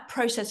 And that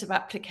process of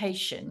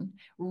application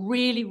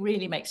really,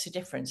 really makes a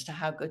difference to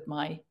how good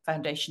my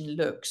foundation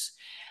looks.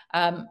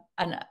 And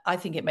I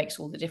think it makes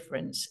all the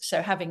difference.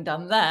 So having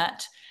done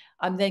that,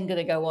 I'm then going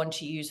to go on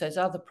to use those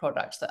other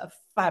products that are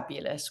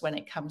fabulous when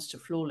it comes to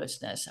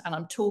flawlessness. And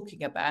I'm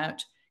talking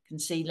about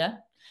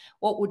concealer.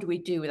 What would we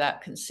do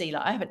without concealer?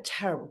 I have a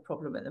terrible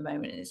problem at the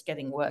moment, and it's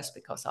getting worse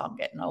because I'm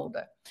getting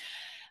older.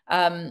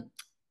 I'm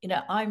going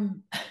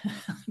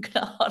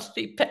to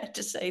hardly bear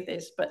to say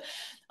this, but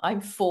I'm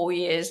 4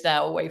 years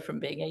now away from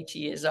being 80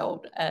 years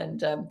old.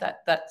 And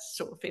that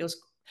sort of feels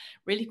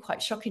really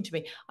quite shocking to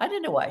me. I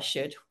don't know why I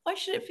should. Why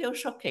should it feel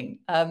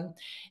shocking?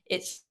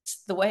 It's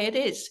the way it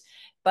is.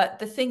 But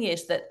the thing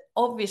is that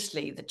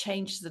obviously the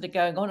changes that are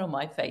going on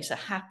my face are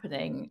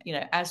happening,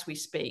 as we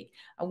speak.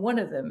 And one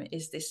of them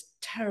is this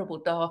terrible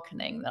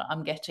darkening that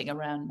I'm getting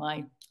around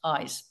my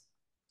eyes.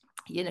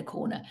 inner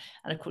corner.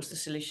 And of course, the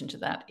solution to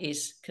that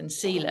is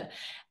concealer.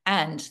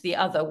 And the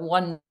other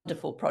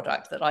wonderful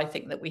product that I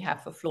think that we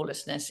have for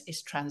flawlessness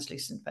is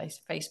translucent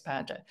face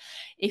powder.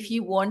 If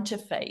you want a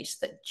face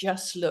that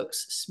just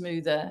looks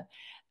smoother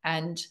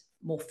and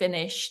more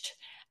finished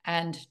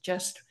and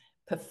just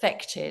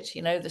perfected,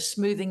 you know, the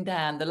smoothing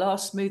down, the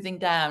last smoothing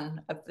down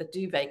of the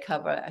duvet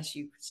cover as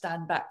you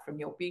stand back from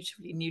your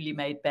beautifully newly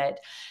made bed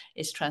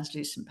is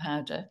translucent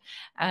powder.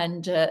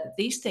 And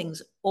these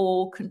things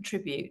all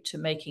contribute to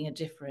making a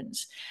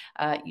difference.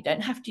 You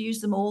don't have to use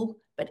them all,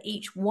 but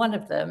each one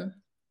of them,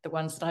 the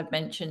ones that I've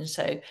mentioned,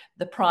 so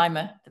the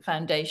primer, the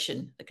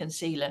foundation, the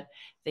concealer,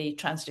 the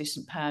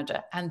translucent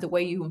powder, and the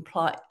way you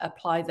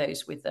apply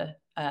those with the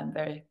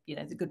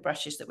the good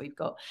brushes that we've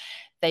got,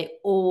 they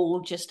all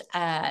just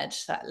add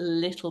that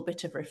little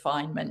bit of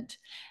refinement.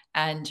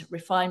 And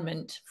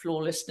refinement,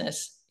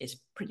 flawlessness is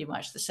pretty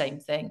much the same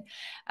thing.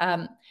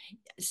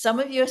 Some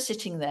of you are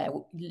sitting there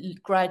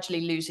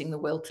gradually losing the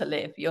will to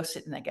live. You're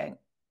sitting there going,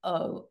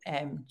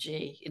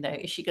 OMG, you know,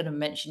 is she going to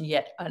mention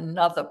yet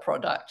another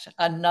product,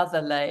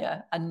 another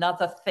layer,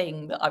 another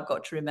thing that I've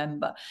got to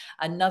remember,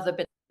 another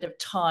bit of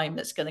time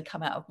that's going to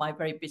come out of my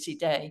very busy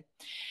day?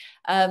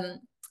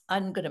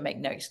 I'm going to make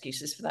no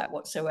excuses for that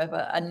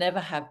whatsoever. I never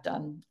have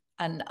done.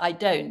 And I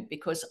don't,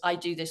 because I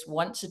do this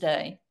once a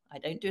day. I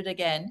don't do it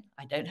again.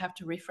 I don't have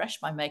to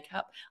refresh my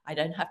makeup. I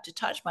don't have to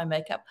touch my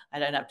makeup. I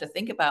don't have to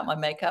think about my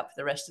makeup for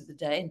the rest of the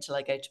day until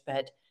I go to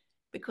bed,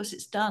 because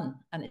it's done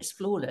and it's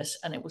flawless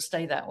and it will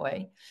stay that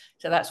way.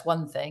 So that's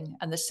one thing.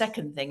 And the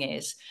second thing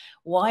is,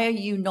 why are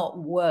you not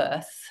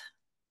worth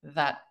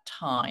that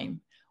time?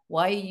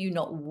 Why are you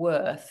not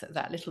worth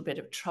that little bit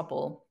of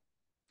trouble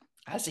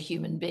as a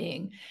human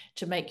being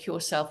to make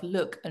yourself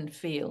look and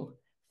feel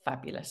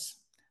fabulous?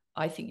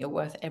 I think you're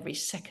worth every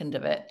second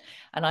of it.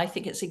 And I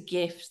think it's a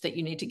gift that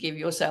you need to give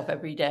yourself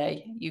every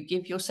day. You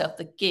give yourself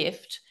the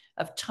gift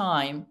of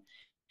time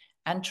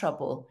and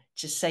trouble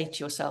to say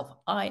to yourself,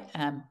 I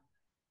am,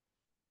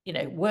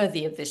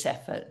 worthy of this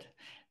effort,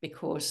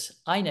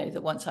 because I know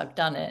that once I've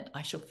done it,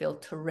 I shall feel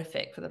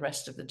terrific for the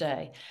rest of the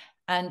day.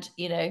 And,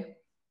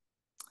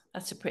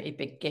 that's a pretty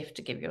big gift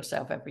to give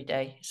yourself every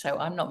day. So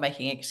I'm not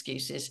making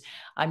excuses.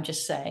 I'm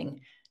just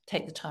saying,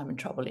 take the time and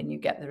trouble and you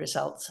get the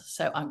results.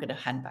 So I'm going to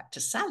hand back to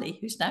Sally,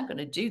 who's now going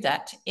to do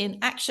that in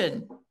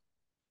action.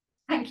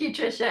 Thank you,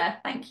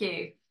 Tricia. Thank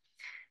you.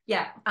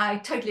 Yeah, I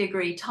totally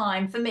agree.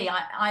 Time for me,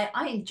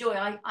 I enjoy,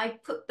 I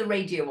put the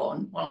radio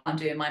on while I'm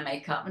doing my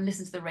makeup and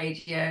listen to the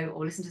radio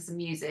or listen to some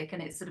music,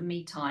 and it's sort of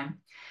me time.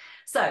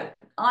 So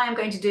I am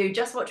going to do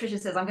just what Tricia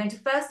says. I'm going to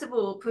first of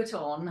all put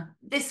on,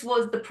 this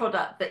was the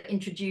product that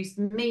introduced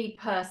me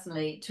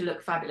personally to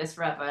look fabulous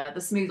forever,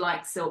 the Smooth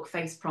Like Silk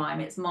Face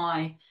Prime. It's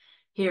my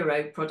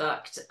hero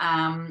product.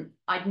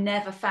 I'd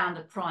never found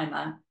a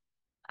primer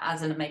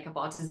as a makeup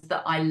artist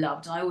that I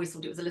loved. I always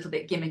thought it was a little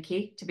bit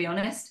gimmicky, to be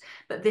honest,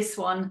 but this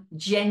one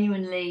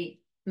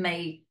genuinely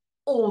made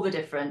all the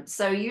difference.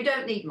 So you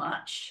don't need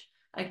much.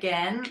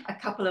 Again, a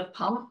couple of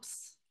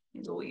pumps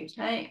is all you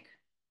take,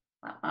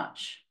 that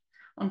much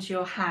onto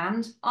your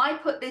hand. I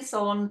put this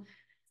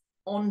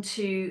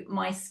onto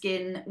my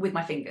skin with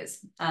my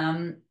fingers,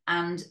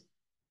 and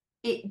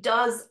it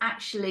does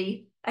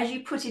actually, as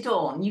you put it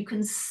on, you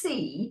can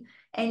see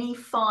any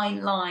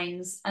fine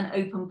lines and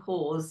open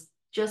pores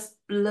just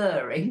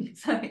blurring.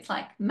 So it's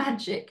like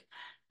magic,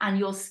 and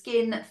your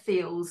skin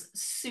feels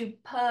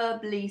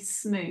superbly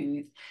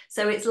smooth.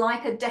 So it's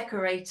like a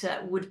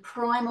decorator would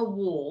prime a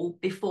wall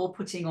before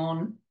putting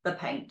on the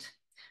paint.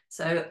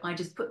 So I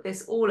just put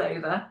this all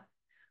over.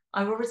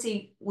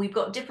 We've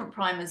got different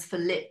primers for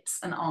lips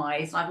and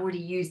eyes. I've already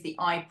used the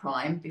eye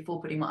prime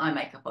before putting my eye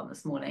makeup on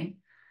this morning.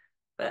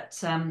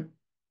 But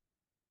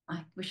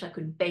I wish I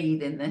could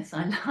bathe in this.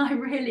 I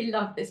really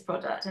love this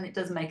product, and it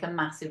does make a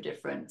massive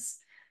difference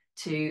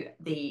to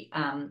the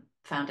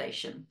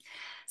foundation.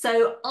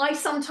 So I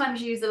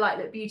sometimes use the Light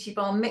Look Beauty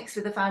Balm mixed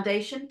with the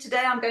foundation.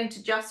 Today I'm going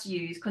to just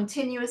use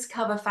Continuous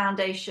Cover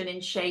Foundation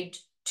in shade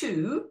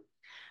 2.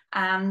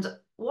 And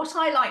what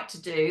I like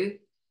to do,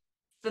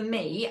 for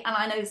me, and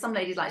I know some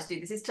ladies like to do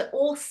this, is to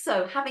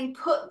also, having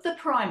put the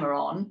primer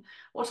on,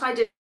 what I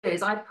do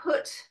is I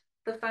put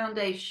the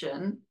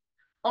foundation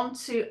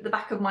onto the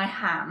back of my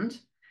hand,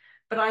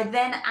 but I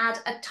then add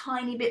a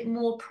tiny bit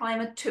more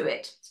primer to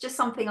it. It's just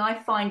something I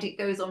find it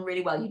goes on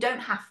really well. You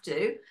don't have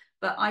to,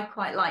 but I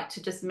quite like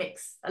to just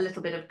mix a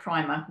little bit of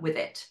primer with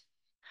it.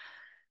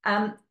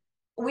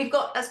 We've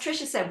got, as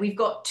Tricia said, we've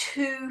got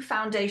 2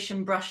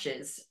 foundation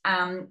brushes.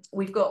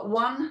 We've got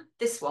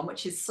this one,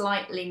 which is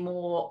slightly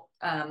more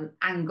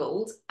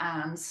angled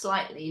and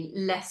slightly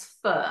less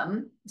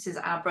firm. This is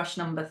our brush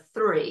number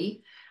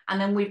 3. And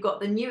then we've got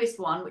the newest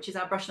one, which is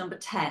our brush number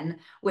 10,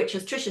 which,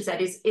 as Tricia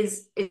said,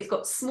 it's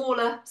got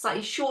smaller,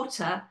 slightly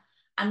shorter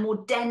and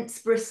more dense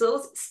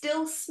bristles.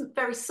 Still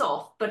very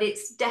soft, but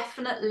it's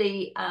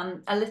definitely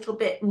a little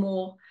bit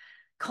more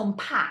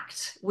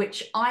compact,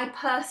 which I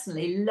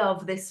personally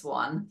love this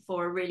one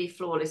for a really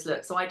flawless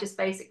look. So I just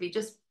basically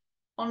just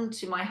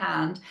onto my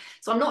hand.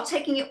 So I'm not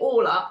taking it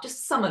all up,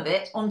 just some of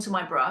it onto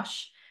my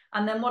brush.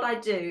 And then what I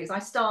do is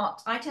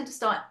I tend to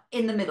start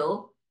in the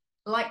middle,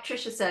 like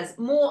Tricia says,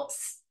 more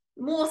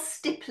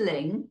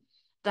stippling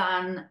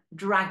than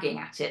dragging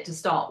at it to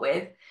start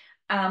with.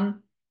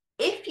 Um,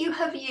 if you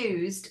have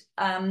used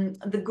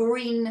the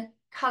green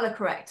color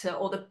corrector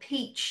or the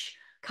peach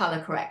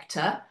color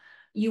corrector,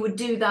 you would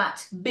do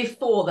that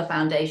before the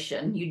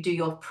foundation. You do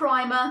your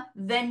primer,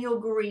 then your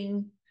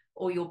green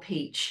or your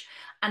peach.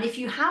 And if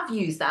you have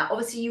used that,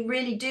 obviously you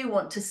really do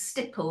want to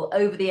stipple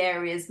over the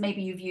areas.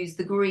 Maybe you've used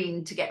the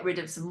green to get rid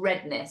of some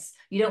redness.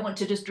 You don't want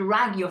to just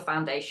drag your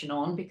foundation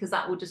on because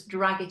that will just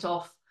drag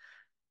off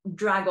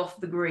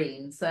the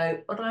green. So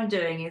what I'm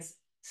doing is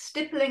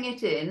stippling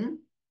it in,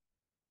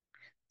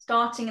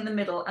 starting in the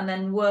middle and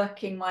then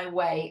working my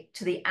way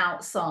to the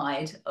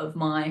outside of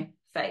my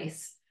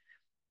face.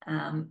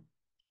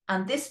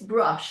 And this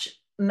brush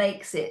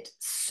makes it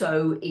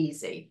so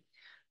easy.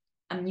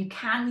 And you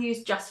can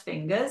use just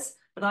fingers,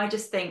 but I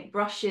just think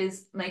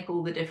brushes make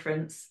all the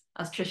difference,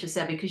 as Tricia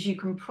said, because you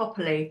can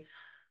properly.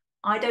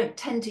 I don't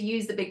tend to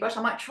use the big brush.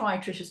 I might try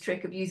Tricia's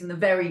trick of using the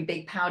very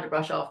big powder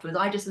brush afterwards.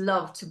 I just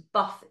love to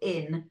buff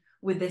in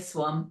with this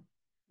one.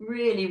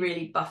 Really,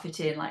 really buff it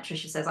in, like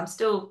Tricia says. I'm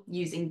still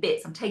using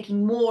bits. I'm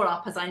taking more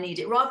up as I need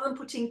it. Rather than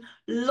putting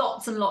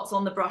lots and lots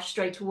on the brush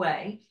straight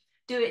away,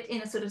 do it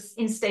in a sort of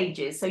in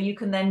stages. So you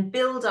can then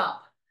build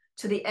up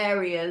to the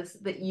areas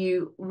that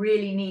you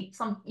really need.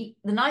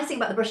 The nice thing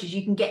about the brush is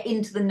you can get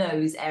into the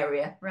nose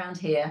area around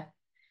here.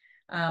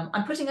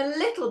 I'm putting a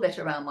little bit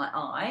around my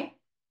eye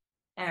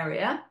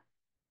area,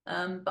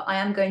 but I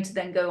am going to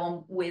then go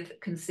on with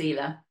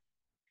concealer.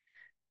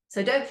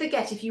 So don't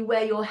forget, if you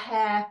wear your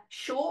hair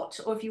short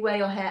or if you wear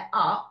your hair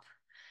up,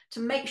 to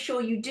make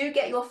sure you do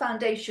get your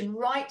foundation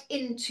right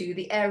into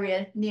the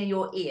area near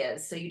your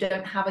ears so you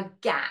don't have a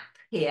gap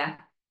here.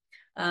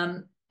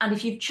 And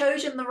if you've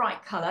chosen the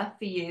right colour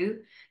for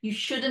you, you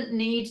shouldn't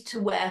need to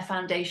wear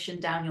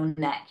foundation down your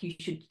neck. You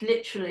should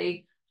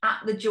literally, at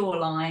the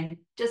jawline,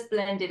 just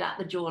blend it at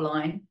the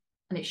jawline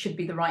and it should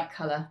be the right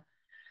colour.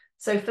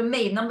 So for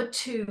me, number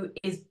 2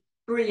 is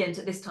brilliant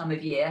at this time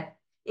of year.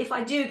 If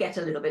I do get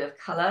a little bit of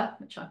colour,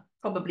 which I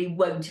probably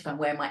won't if I'm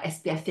wearing my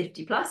SPF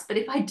 50 plus, but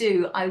if I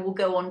do, I will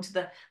go on to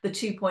the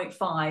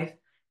 2.5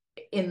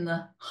 in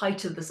the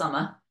height of the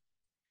summer.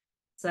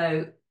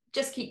 So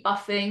just keep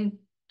buffing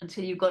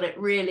until you've got it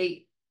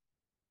really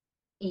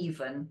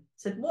even.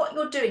 So what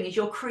you're doing is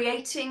you're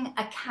creating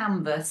a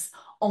canvas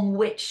on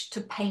which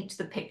to paint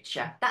the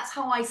picture. That's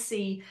how I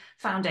see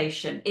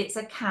foundation. It's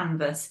a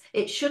canvas.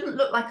 It shouldn't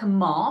look like a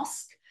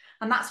mask.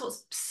 And that's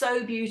what's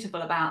so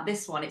beautiful about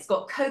this one. It's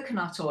got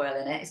coconut oil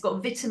in it. It's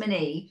got vitamin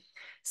E.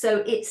 So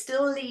it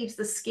still leaves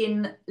the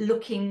skin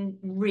looking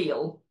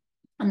real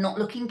and not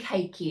looking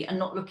cakey and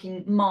not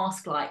looking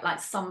mask-like like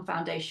some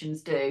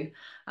foundations do.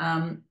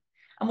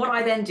 And what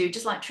I then do,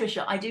 just like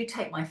Tricia, I do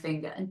take my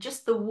finger and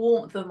just the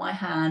warmth of my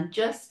hand,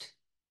 just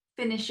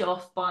finish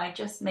off by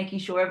just making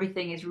sure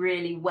everything is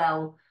really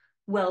well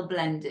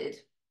blended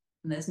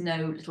and there's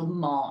no little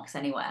marks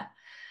anywhere.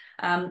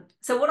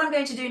 So what I'm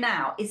going to do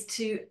now is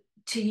to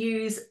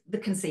use the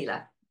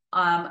concealer.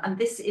 And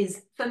this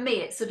is, for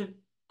me, it's sort of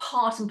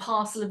part and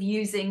parcel of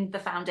using the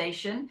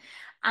foundation.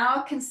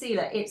 Our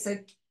concealer,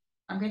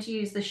 I'm going to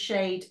use the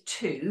shade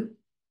 2,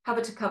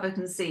 Cover to Cover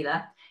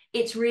concealer.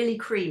 It's really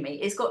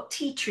creamy. It's got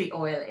tea tree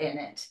oil in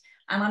it.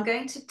 And I'm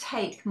going to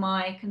take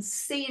my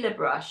concealer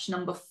brush,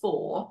 number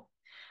 4,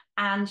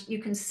 and you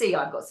can see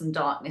I've got some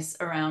darkness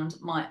around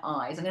my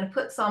eyes. I'm going to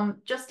put some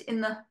just in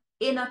the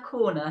inner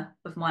corner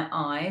of my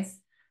eyes.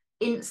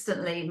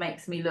 Instantly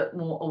makes me look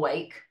more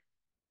awake.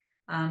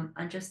 And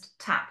just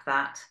tap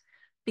that.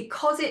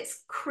 Because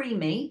it's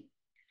creamy,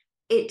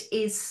 it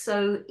is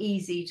so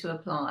easy to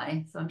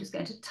apply. So I'm just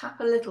going to tap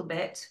a little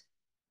bit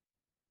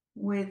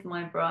with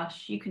my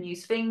brush. You can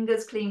use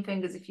fingers, clean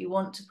fingers if you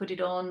want to put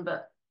it on,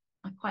 but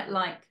I quite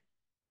like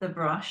the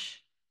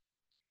brush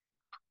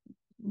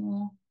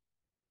more.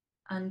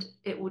 And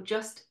it will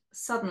just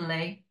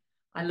suddenly,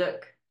 I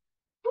look,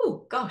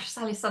 oh gosh,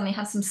 Sally suddenly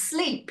had some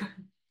sleep.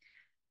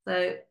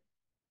 So,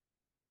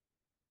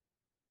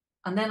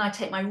 and then I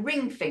take my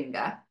ring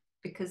finger,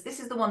 because this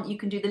is the one that you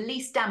can do the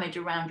least damage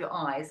around your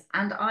eyes,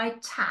 and I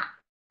tap,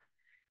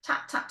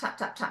 tap, tap, tap,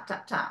 tap, tap,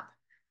 tap, tap,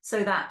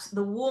 so that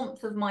the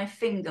warmth of my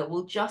finger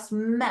will just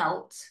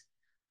melt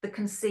the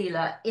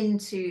concealer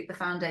into the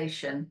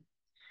foundation.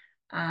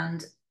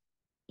 And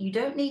you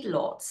don't need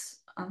lots.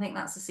 I think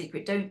that's the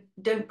secret.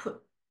 Don't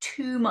put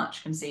too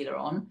much concealer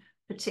on,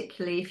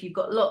 particularly if you've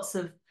got lots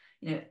of,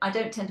 I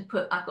don't tend to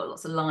put, I've got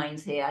lots of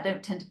lines here. I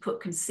don't tend to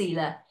put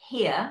concealer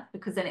here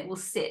because then it will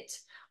sit.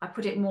 I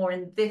put it more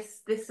in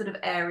this sort of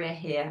area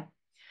here.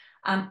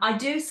 I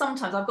do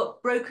sometimes, I've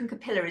got broken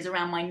capillaries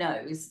around my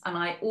nose and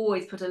I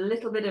always put a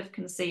little bit of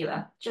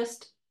concealer,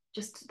 just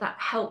that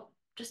help,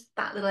 just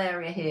that little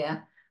area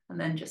here, and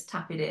then just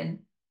tap it in.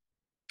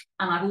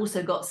 And I've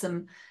also got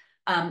some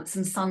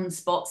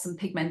sunspots, some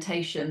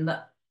pigmentation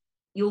that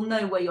you'll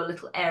know where your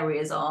little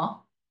areas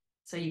are.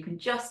 So you can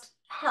just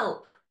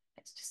help.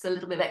 It's just a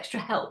little bit of extra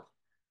help.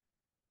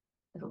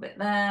 A little bit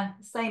there,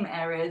 same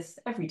areas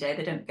every day,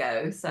 they don't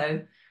go.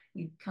 So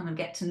you kind of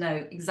get to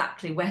know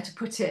exactly where to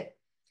put it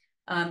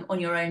on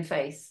your own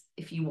face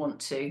if you want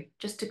to,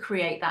 just to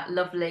create that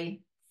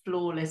lovely,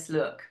 flawless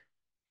look.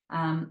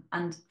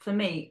 And for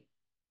me,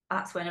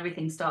 that's when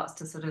everything starts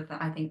to sort of,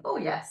 I think, oh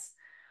yes,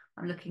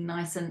 I'm looking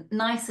nice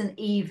and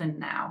even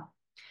now.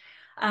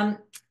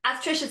 As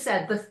Tricia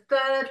said, the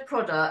third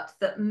product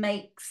that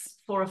makes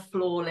for a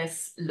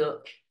flawless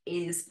look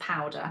is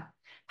powder.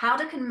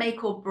 Powder can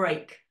make or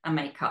break a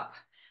makeup.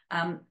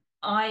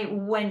 I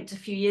went a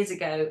few years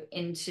ago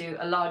into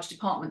a large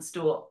department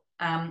store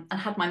and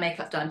had my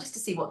makeup done just to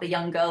see what the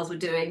young girls were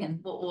doing and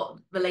what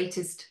the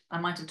latest, I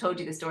might have told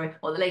you the story,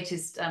 what the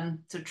latest sort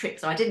of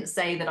tricks are. I didn't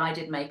say that I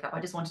did makeup. I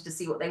just wanted to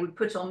see what they would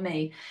put on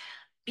me.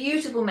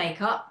 Beautiful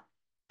makeup,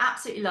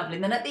 absolutely lovely.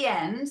 And then at the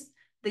end,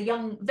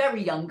 the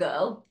very young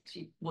girl,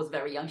 she was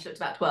very young, she looked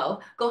about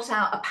 12, got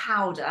out a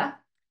powder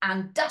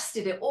and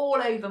dusted it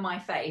all over my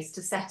face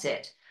to set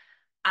it.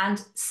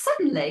 And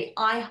suddenly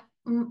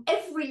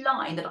every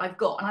line that I've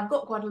got, and I've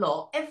got quite a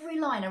lot, every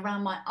line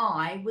around my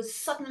eye was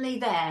suddenly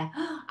there.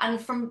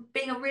 And from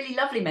being a really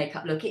lovely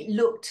makeup look, it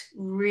looked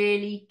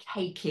really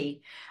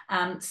cakey.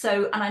 And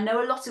I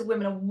know a lot of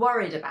women are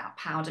worried about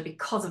powder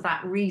because of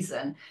that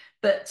reason.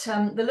 But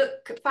the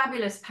Look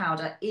Fabulous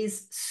powder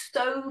is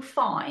so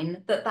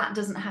fine that that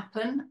doesn't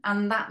happen.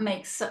 And that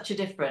makes such a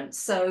difference.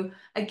 So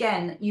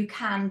again, you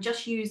can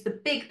just use the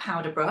big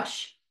powder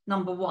brush,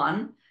 number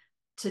one,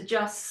 to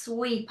just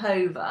sweep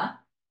over.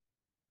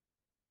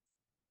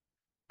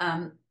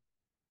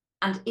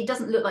 And it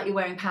doesn't look like you're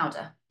wearing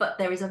powder, but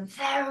there is a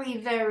very,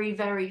 very,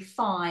 very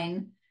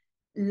fine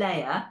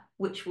layer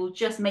which will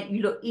just make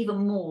you look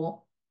even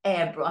more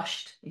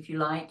airbrushed, if you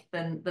like,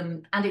 and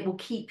it will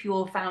keep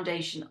your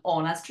foundation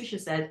on. As Tricia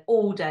said,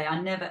 all day.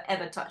 I never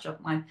ever touch off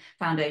my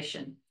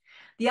foundation.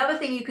 The other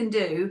thing you can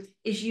do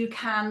is you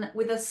can,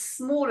 with a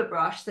smaller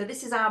brush, so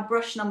this is our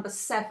brush number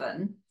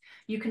 7,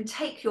 you can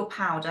take your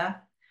powder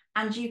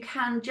and you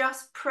can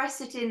just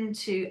press it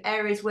into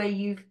areas where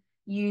you've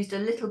used a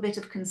little bit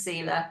of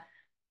concealer,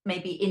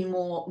 maybe in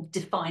more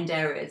defined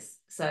areas.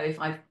 So if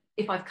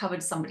I've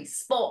covered somebody's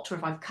spot, or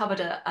if I've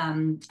covered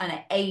an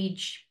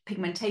age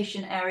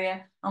pigmentation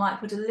area, I might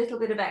put a little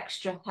bit of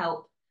extra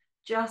help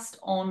just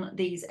on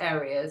these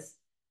areas.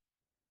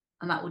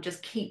 And that will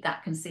just keep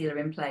that concealer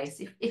in place.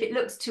 If it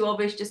looks too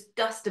obvious, just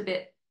dust a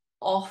bit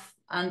off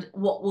and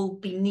what will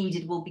be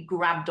needed will be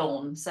grabbed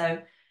on.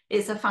 So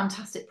it's a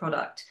fantastic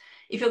product.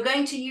 If you're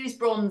going to use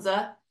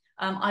bronzer,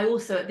 I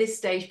also at this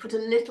stage put a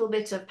little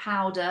bit of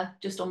powder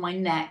just on my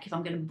neck if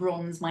I'm going to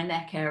bronze my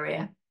neck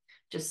area,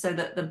 just so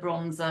that the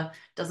bronzer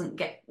doesn't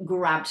get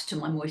grabbed to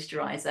my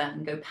moisturizer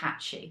and go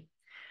patchy.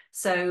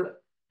 So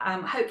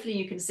hopefully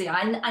you can see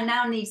I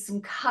now need some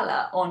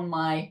colour on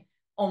my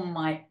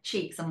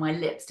cheeks and my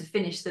lips to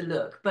finish the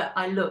look, but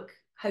I look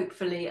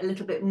hopefully a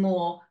little bit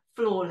more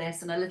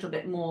flawless and a little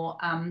bit more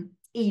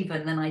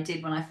even than I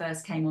did when I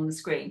first came on the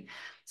screen.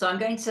 So I'm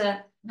going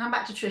to hand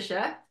back to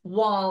Tricia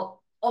while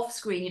off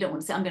screen, you don't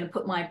want to see, I'm going to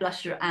put my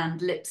blusher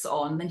and lips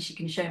on, then she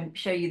can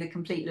show you the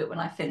complete look when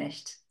I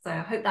finished. So I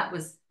hope that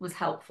was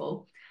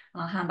helpful.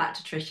 And I'll hand back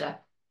to Tricia.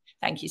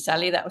 Thank you,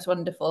 Sally. That was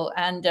wonderful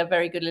and a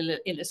very good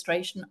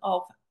illustration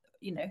of,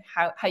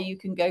 how you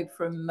can go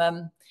from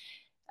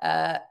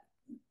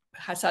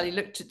how Sally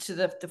looked to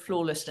the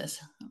flawlessness.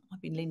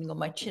 I've been leaning on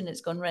my chin;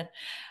 it's gone red.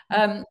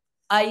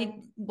 I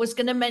was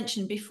going to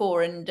mention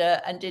before and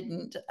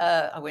didn't.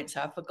 I won't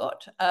say I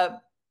forgot.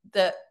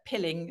 The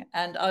pilling,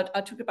 and I'll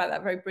talk about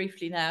that very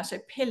briefly now. So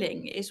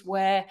pilling is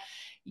where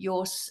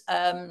your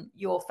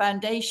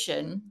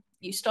foundation,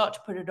 you start to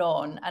put it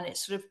on and it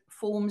sort of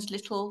forms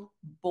little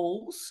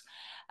balls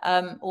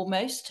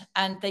almost,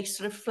 and they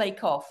sort of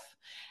flake off.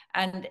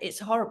 And it's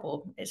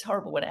horrible. It's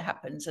horrible when it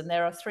happens. And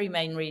there are 3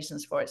 main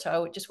reasons for it.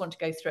 So I just want to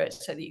go through it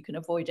so that you can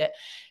avoid it.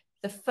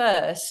 The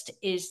first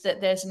is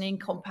that there's an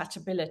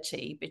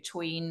incompatibility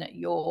between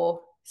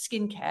your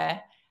skincare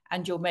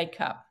and your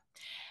makeup.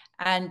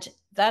 And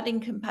that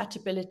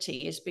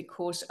incompatibility is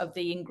because of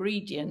the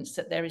ingredients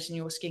that there is in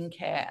your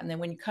skincare. And then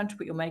when you come to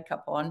put your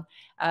makeup on,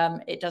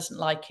 it doesn't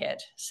like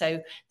it.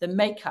 So the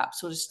makeup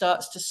sort of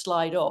starts to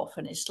slide off,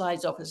 and it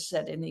slides off, as I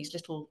said, in these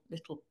little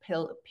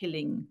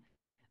pilling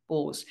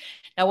balls.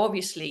 Now,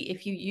 obviously,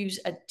 if you use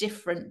a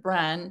different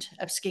brand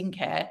of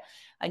skincare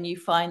and you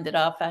find that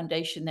our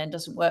foundation then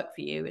doesn't work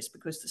for you, it's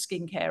because the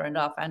skincare and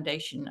our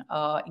foundation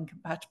are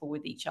incompatible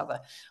with each other.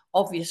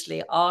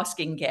 Obviously, our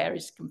skincare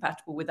is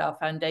compatible with our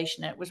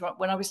foundation. It was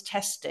when I was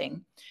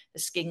testing the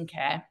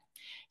skincare.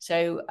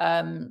 So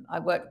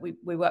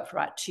we worked for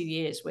about 2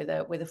 years with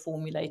a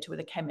formulator, with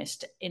a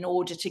chemist, in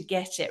order to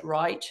get it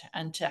right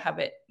and to have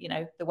it,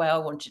 the way I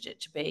wanted it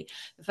to be.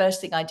 The first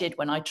thing I did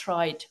when I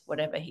tried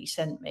whatever he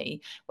sent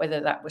me,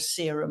 whether that was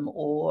serum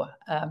or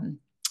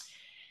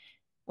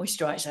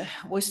moisturizer,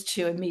 was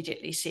to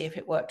immediately see if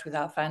it worked with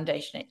our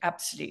foundation. It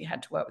absolutely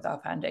had to work with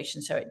our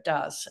foundation, so it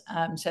does.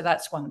 So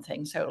that's one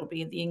thing. So it'll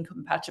be the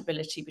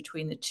incompatibility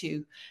between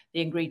the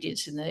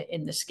ingredients in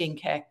the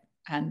skincare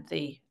and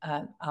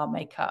our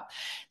makeup.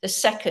 The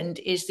second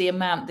is the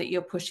amount that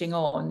you're putting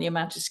on, the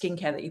amount of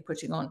skincare that you're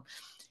putting on.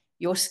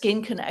 Your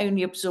skin can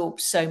only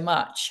absorb so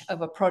much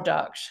of a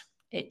product.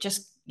 It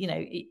just, and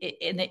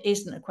it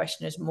isn't a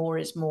question as more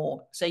is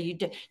more. So you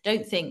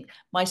don't think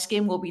my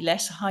skin will be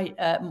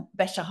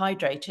better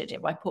hydrated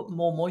if I put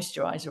more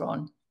moisturizer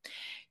on.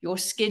 Your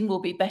skin will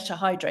be better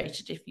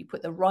hydrated if you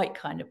put the right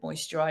kind of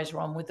moisturizer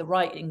on with the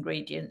right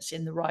ingredients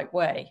in the right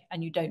way.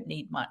 And you don't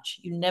need much.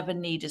 You never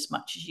need as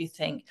much as you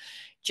think.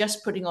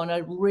 Just putting on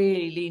a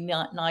really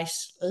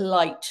nice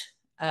light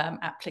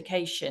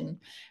application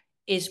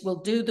will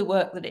do the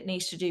work that it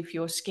needs to do for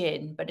your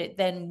skin, but it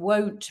then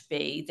won't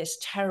be this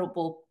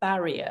terrible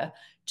barrier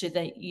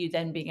to you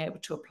then being able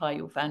to apply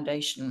your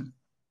foundation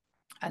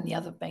and the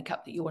other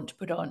makeup that you want to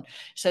put on.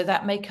 So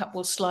that makeup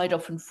will slide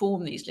off and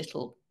form these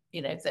little,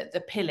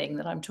 the pilling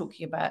that I'm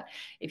talking about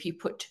if you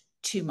put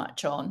too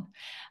much on.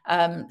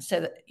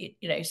 So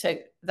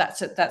that,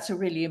 so that's a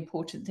really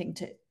important thing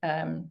to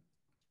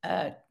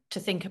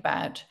think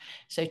about.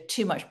 So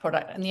too much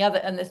product. And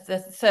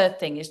the third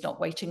thing is not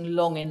waiting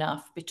long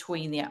enough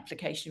between the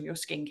application of your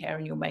skincare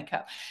and your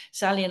makeup.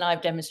 Sally and I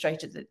have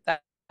demonstrated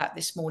that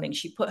this morning.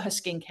 She put her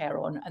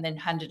skincare on and then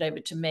handed over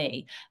to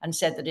me and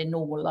said that in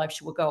normal life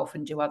she will go off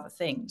and do other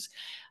things.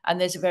 And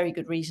there's a very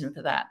good reason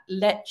for that.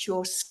 Let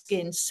your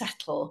skin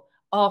settle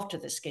after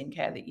the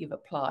skincare that you've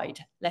applied.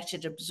 Let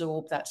it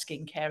absorb that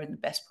skincare in the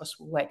best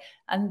possible way,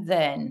 and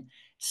then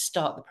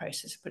start the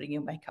process of putting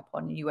your makeup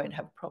on, and you won't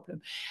have a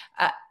problem.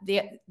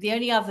 The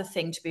only other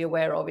thing to be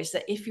aware of is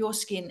that if your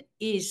skin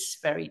is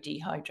very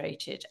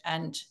dehydrated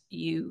and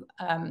you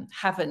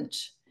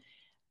haven't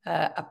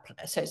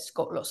so it's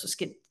got lots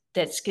of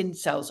dead skin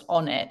cells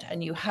on it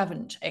and you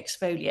haven't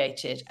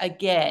exfoliated.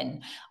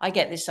 Again, I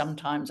get this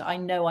sometimes. I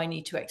know I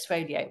need to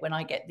exfoliate when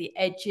I get the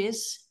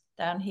edges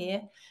down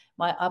here.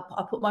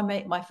 I put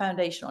my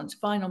foundation on. It's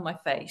fine on my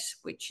face,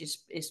 which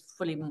is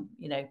fully,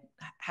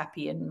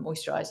 happy and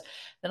moisturized.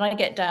 Then I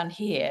get down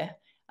here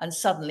and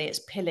suddenly it's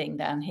pilling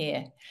down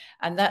here.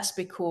 And that's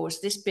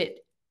because this bit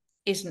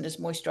isn't as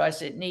moisturized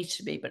as it needs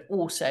to be, but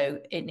also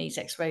it needs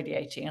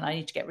exfoliating, and I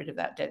need to get rid of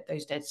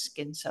those dead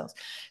skin cells.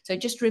 So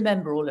just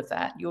remember all of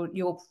that.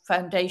 Your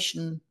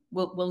foundation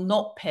will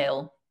not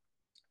pill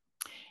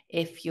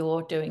if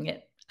you're doing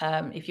it.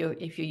 If you're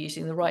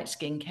using the right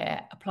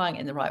skincare, applying it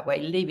in the right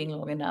way, leaving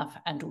long enough,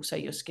 and also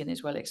your skin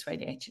is well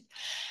exfoliated.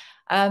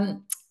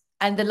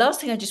 And the last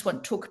thing I just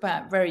want to talk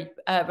about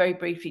very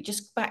briefly,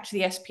 just back to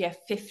the SPF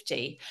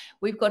 50.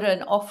 We've got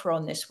an offer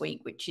on this week,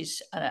 which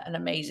is an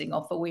amazing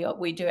offer.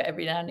 We do it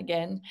every now and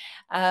again.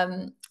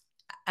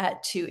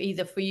 To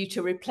either for you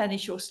to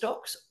replenish your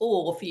stocks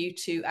or for you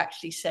to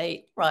actually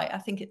say, right, I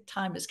think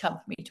time has come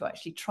for me to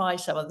actually try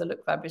some of the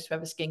Look Fabulous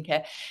Forever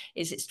skincare.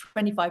 It's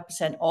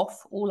 25%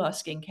 off all our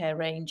skincare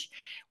range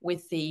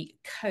with the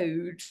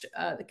code.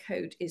 The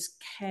code is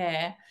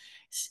CARE,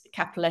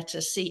 capital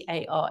letter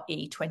CARE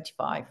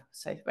 25.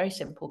 So very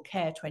simple,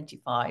 CARE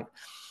 25.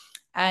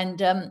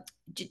 And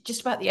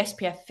just about the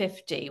SPF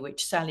 50,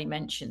 which Sally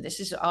mentioned, this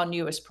is our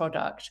newest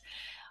product.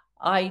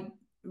 I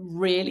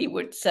really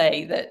would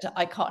say that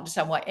I can't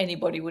understand why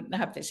anybody wouldn't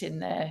have this in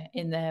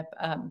their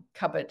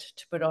cupboard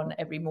to put on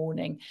every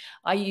morning.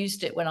 I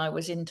used it when I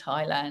was in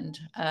Thailand,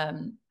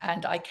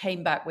 and I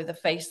came back with a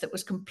face that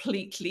was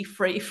completely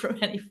free from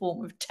any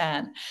form of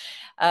tan.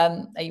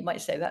 You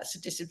might say that's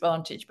a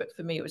disadvantage, but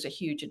for me it was a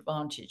huge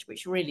advantage,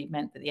 which really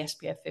meant that the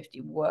SPF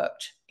 50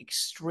 worked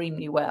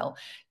extremely well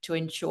to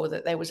ensure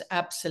that there was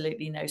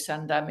absolutely no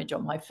sun damage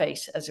on my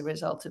face as a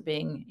result of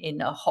being in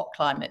a hot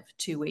climate for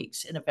 2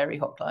 weeks, in a very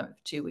hot climate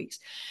for 2 weeks.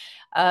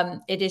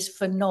 It is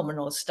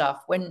phenomenal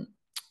stuff. When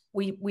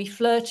we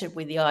flirted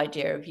with the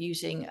idea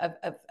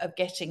of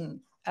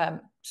getting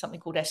something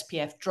called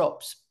SPF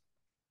drops.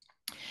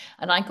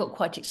 And I got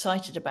quite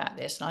excited about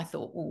this, and I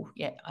thought, oh,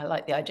 yeah, I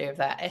like the idea of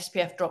that.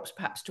 SPF drops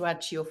perhaps to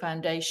add to your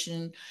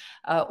foundation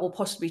or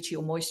possibly to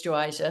your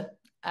moisturizer.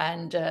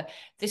 And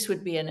this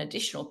would be an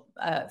additional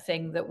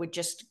thing that would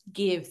just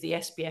give the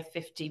SPF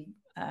 50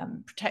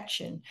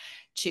 protection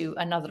to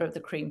another of the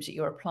creams that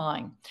you're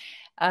applying.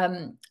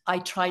 I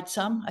tried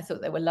some. I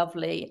thought they were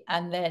lovely.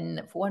 And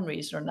then for one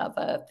reason or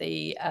another,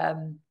 they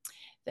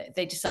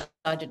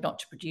decided not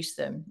to produce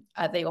them.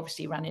 They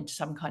obviously ran into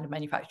some kind of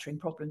manufacturing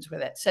problems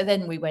with it. So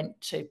then we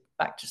went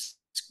back to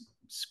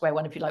square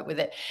one, if you like, with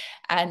it.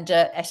 And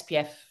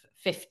SPF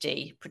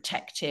 50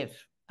 protective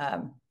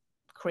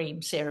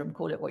cream, serum,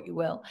 call it what you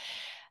will.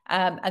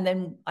 And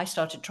then I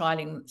started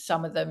trialing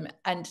some of them,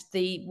 and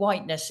the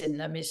whiteness in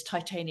them is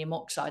titanium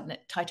oxide. And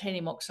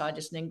titanium oxide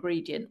is an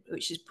ingredient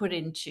which is put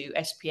into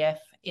SPF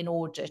in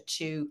order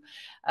to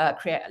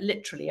create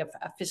literally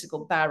a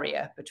physical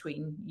barrier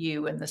between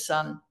you and the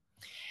sun.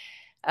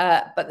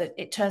 But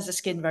it turns the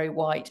skin very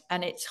white,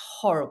 and it's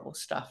horrible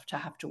stuff to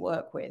have to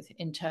work with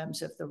in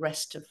terms of the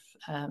rest of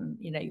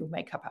your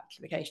makeup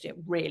application. It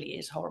really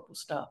is horrible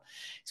stuff.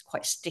 It's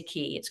quite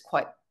sticky. It's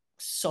quite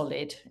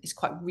solid. It's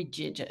quite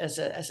rigid as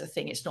a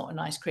thing. It's not a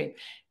nice cream.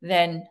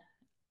 Then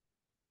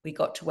we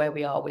got to where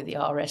we are with the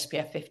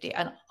SPF 50,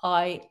 and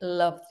I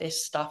love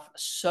this stuff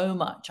so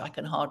much. I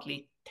can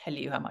hardly tell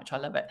you how much I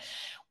love it.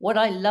 What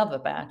I love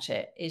about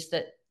it is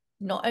that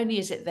not only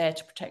is it there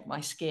to protect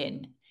my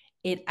skin,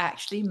 it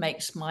actually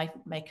makes my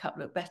makeup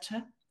look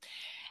better.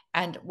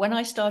 And when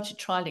I started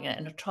trialing it,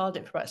 and I trialed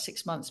it for about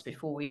 6 months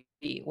before we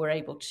were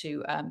able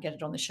to get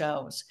it on the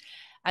shelves.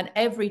 And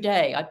every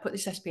day I'd put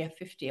this SPF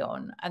 50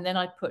 on, and then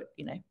I'd put,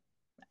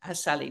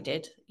 as Sally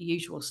did,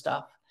 usual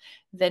stuff,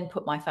 then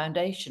put my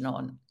foundation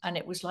on. And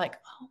it was like,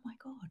 oh my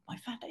God, my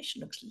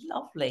foundation looks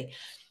lovely.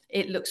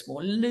 It looks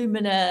more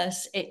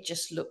luminous. It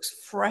just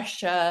looks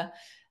fresher.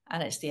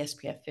 And it's the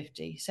SPF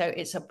 50. So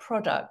it's a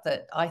product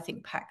that I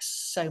think packs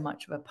so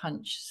much of a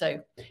punch.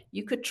 So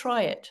you could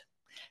try it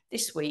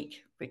this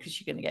week because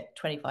you're going to get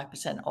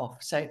 25%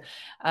 off. So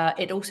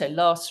it also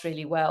lasts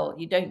really well.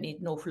 You don't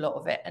need an awful lot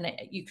of it. And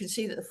you can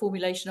see that the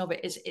formulation of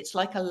it is, it's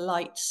like a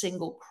light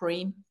single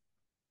cream.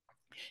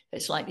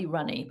 It's slightly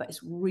runny, but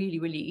it's really,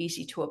 really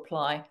easy to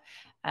apply.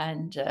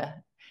 And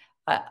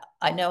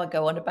I know I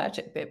go on about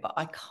it a bit, but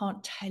I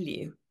cannot tell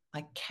you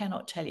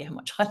how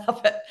much I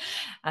love it.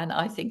 And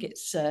I think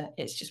it's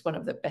just one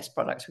of the best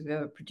products we've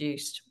ever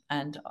produced.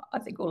 And I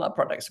think all our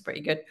products are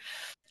pretty good.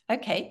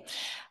 Okay.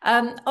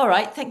 All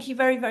right. Thank you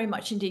very, very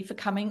much indeed for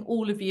coming,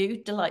 all of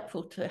you.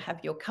 Delightful to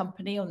have your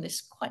company on this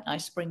quite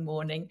nice spring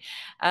morning.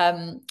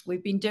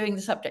 We've been doing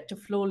the subject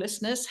of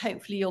flawlessness.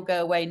 Hopefully you'll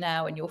go away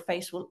now and your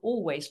face will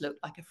always look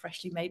like a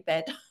freshly made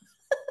bed.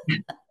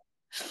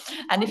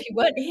 And if you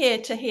weren't here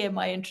to hear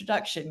my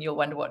introduction, you'll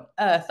wonder what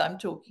on earth I'm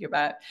talking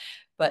about.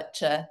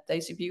 But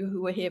those of you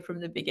who were here from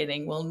the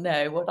beginning will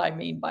know what I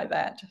mean by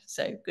that.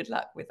 So good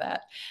luck with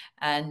that.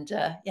 And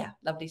yeah,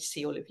 lovely to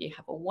see all of you.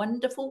 Have a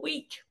wonderful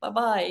week.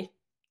 Bye-bye.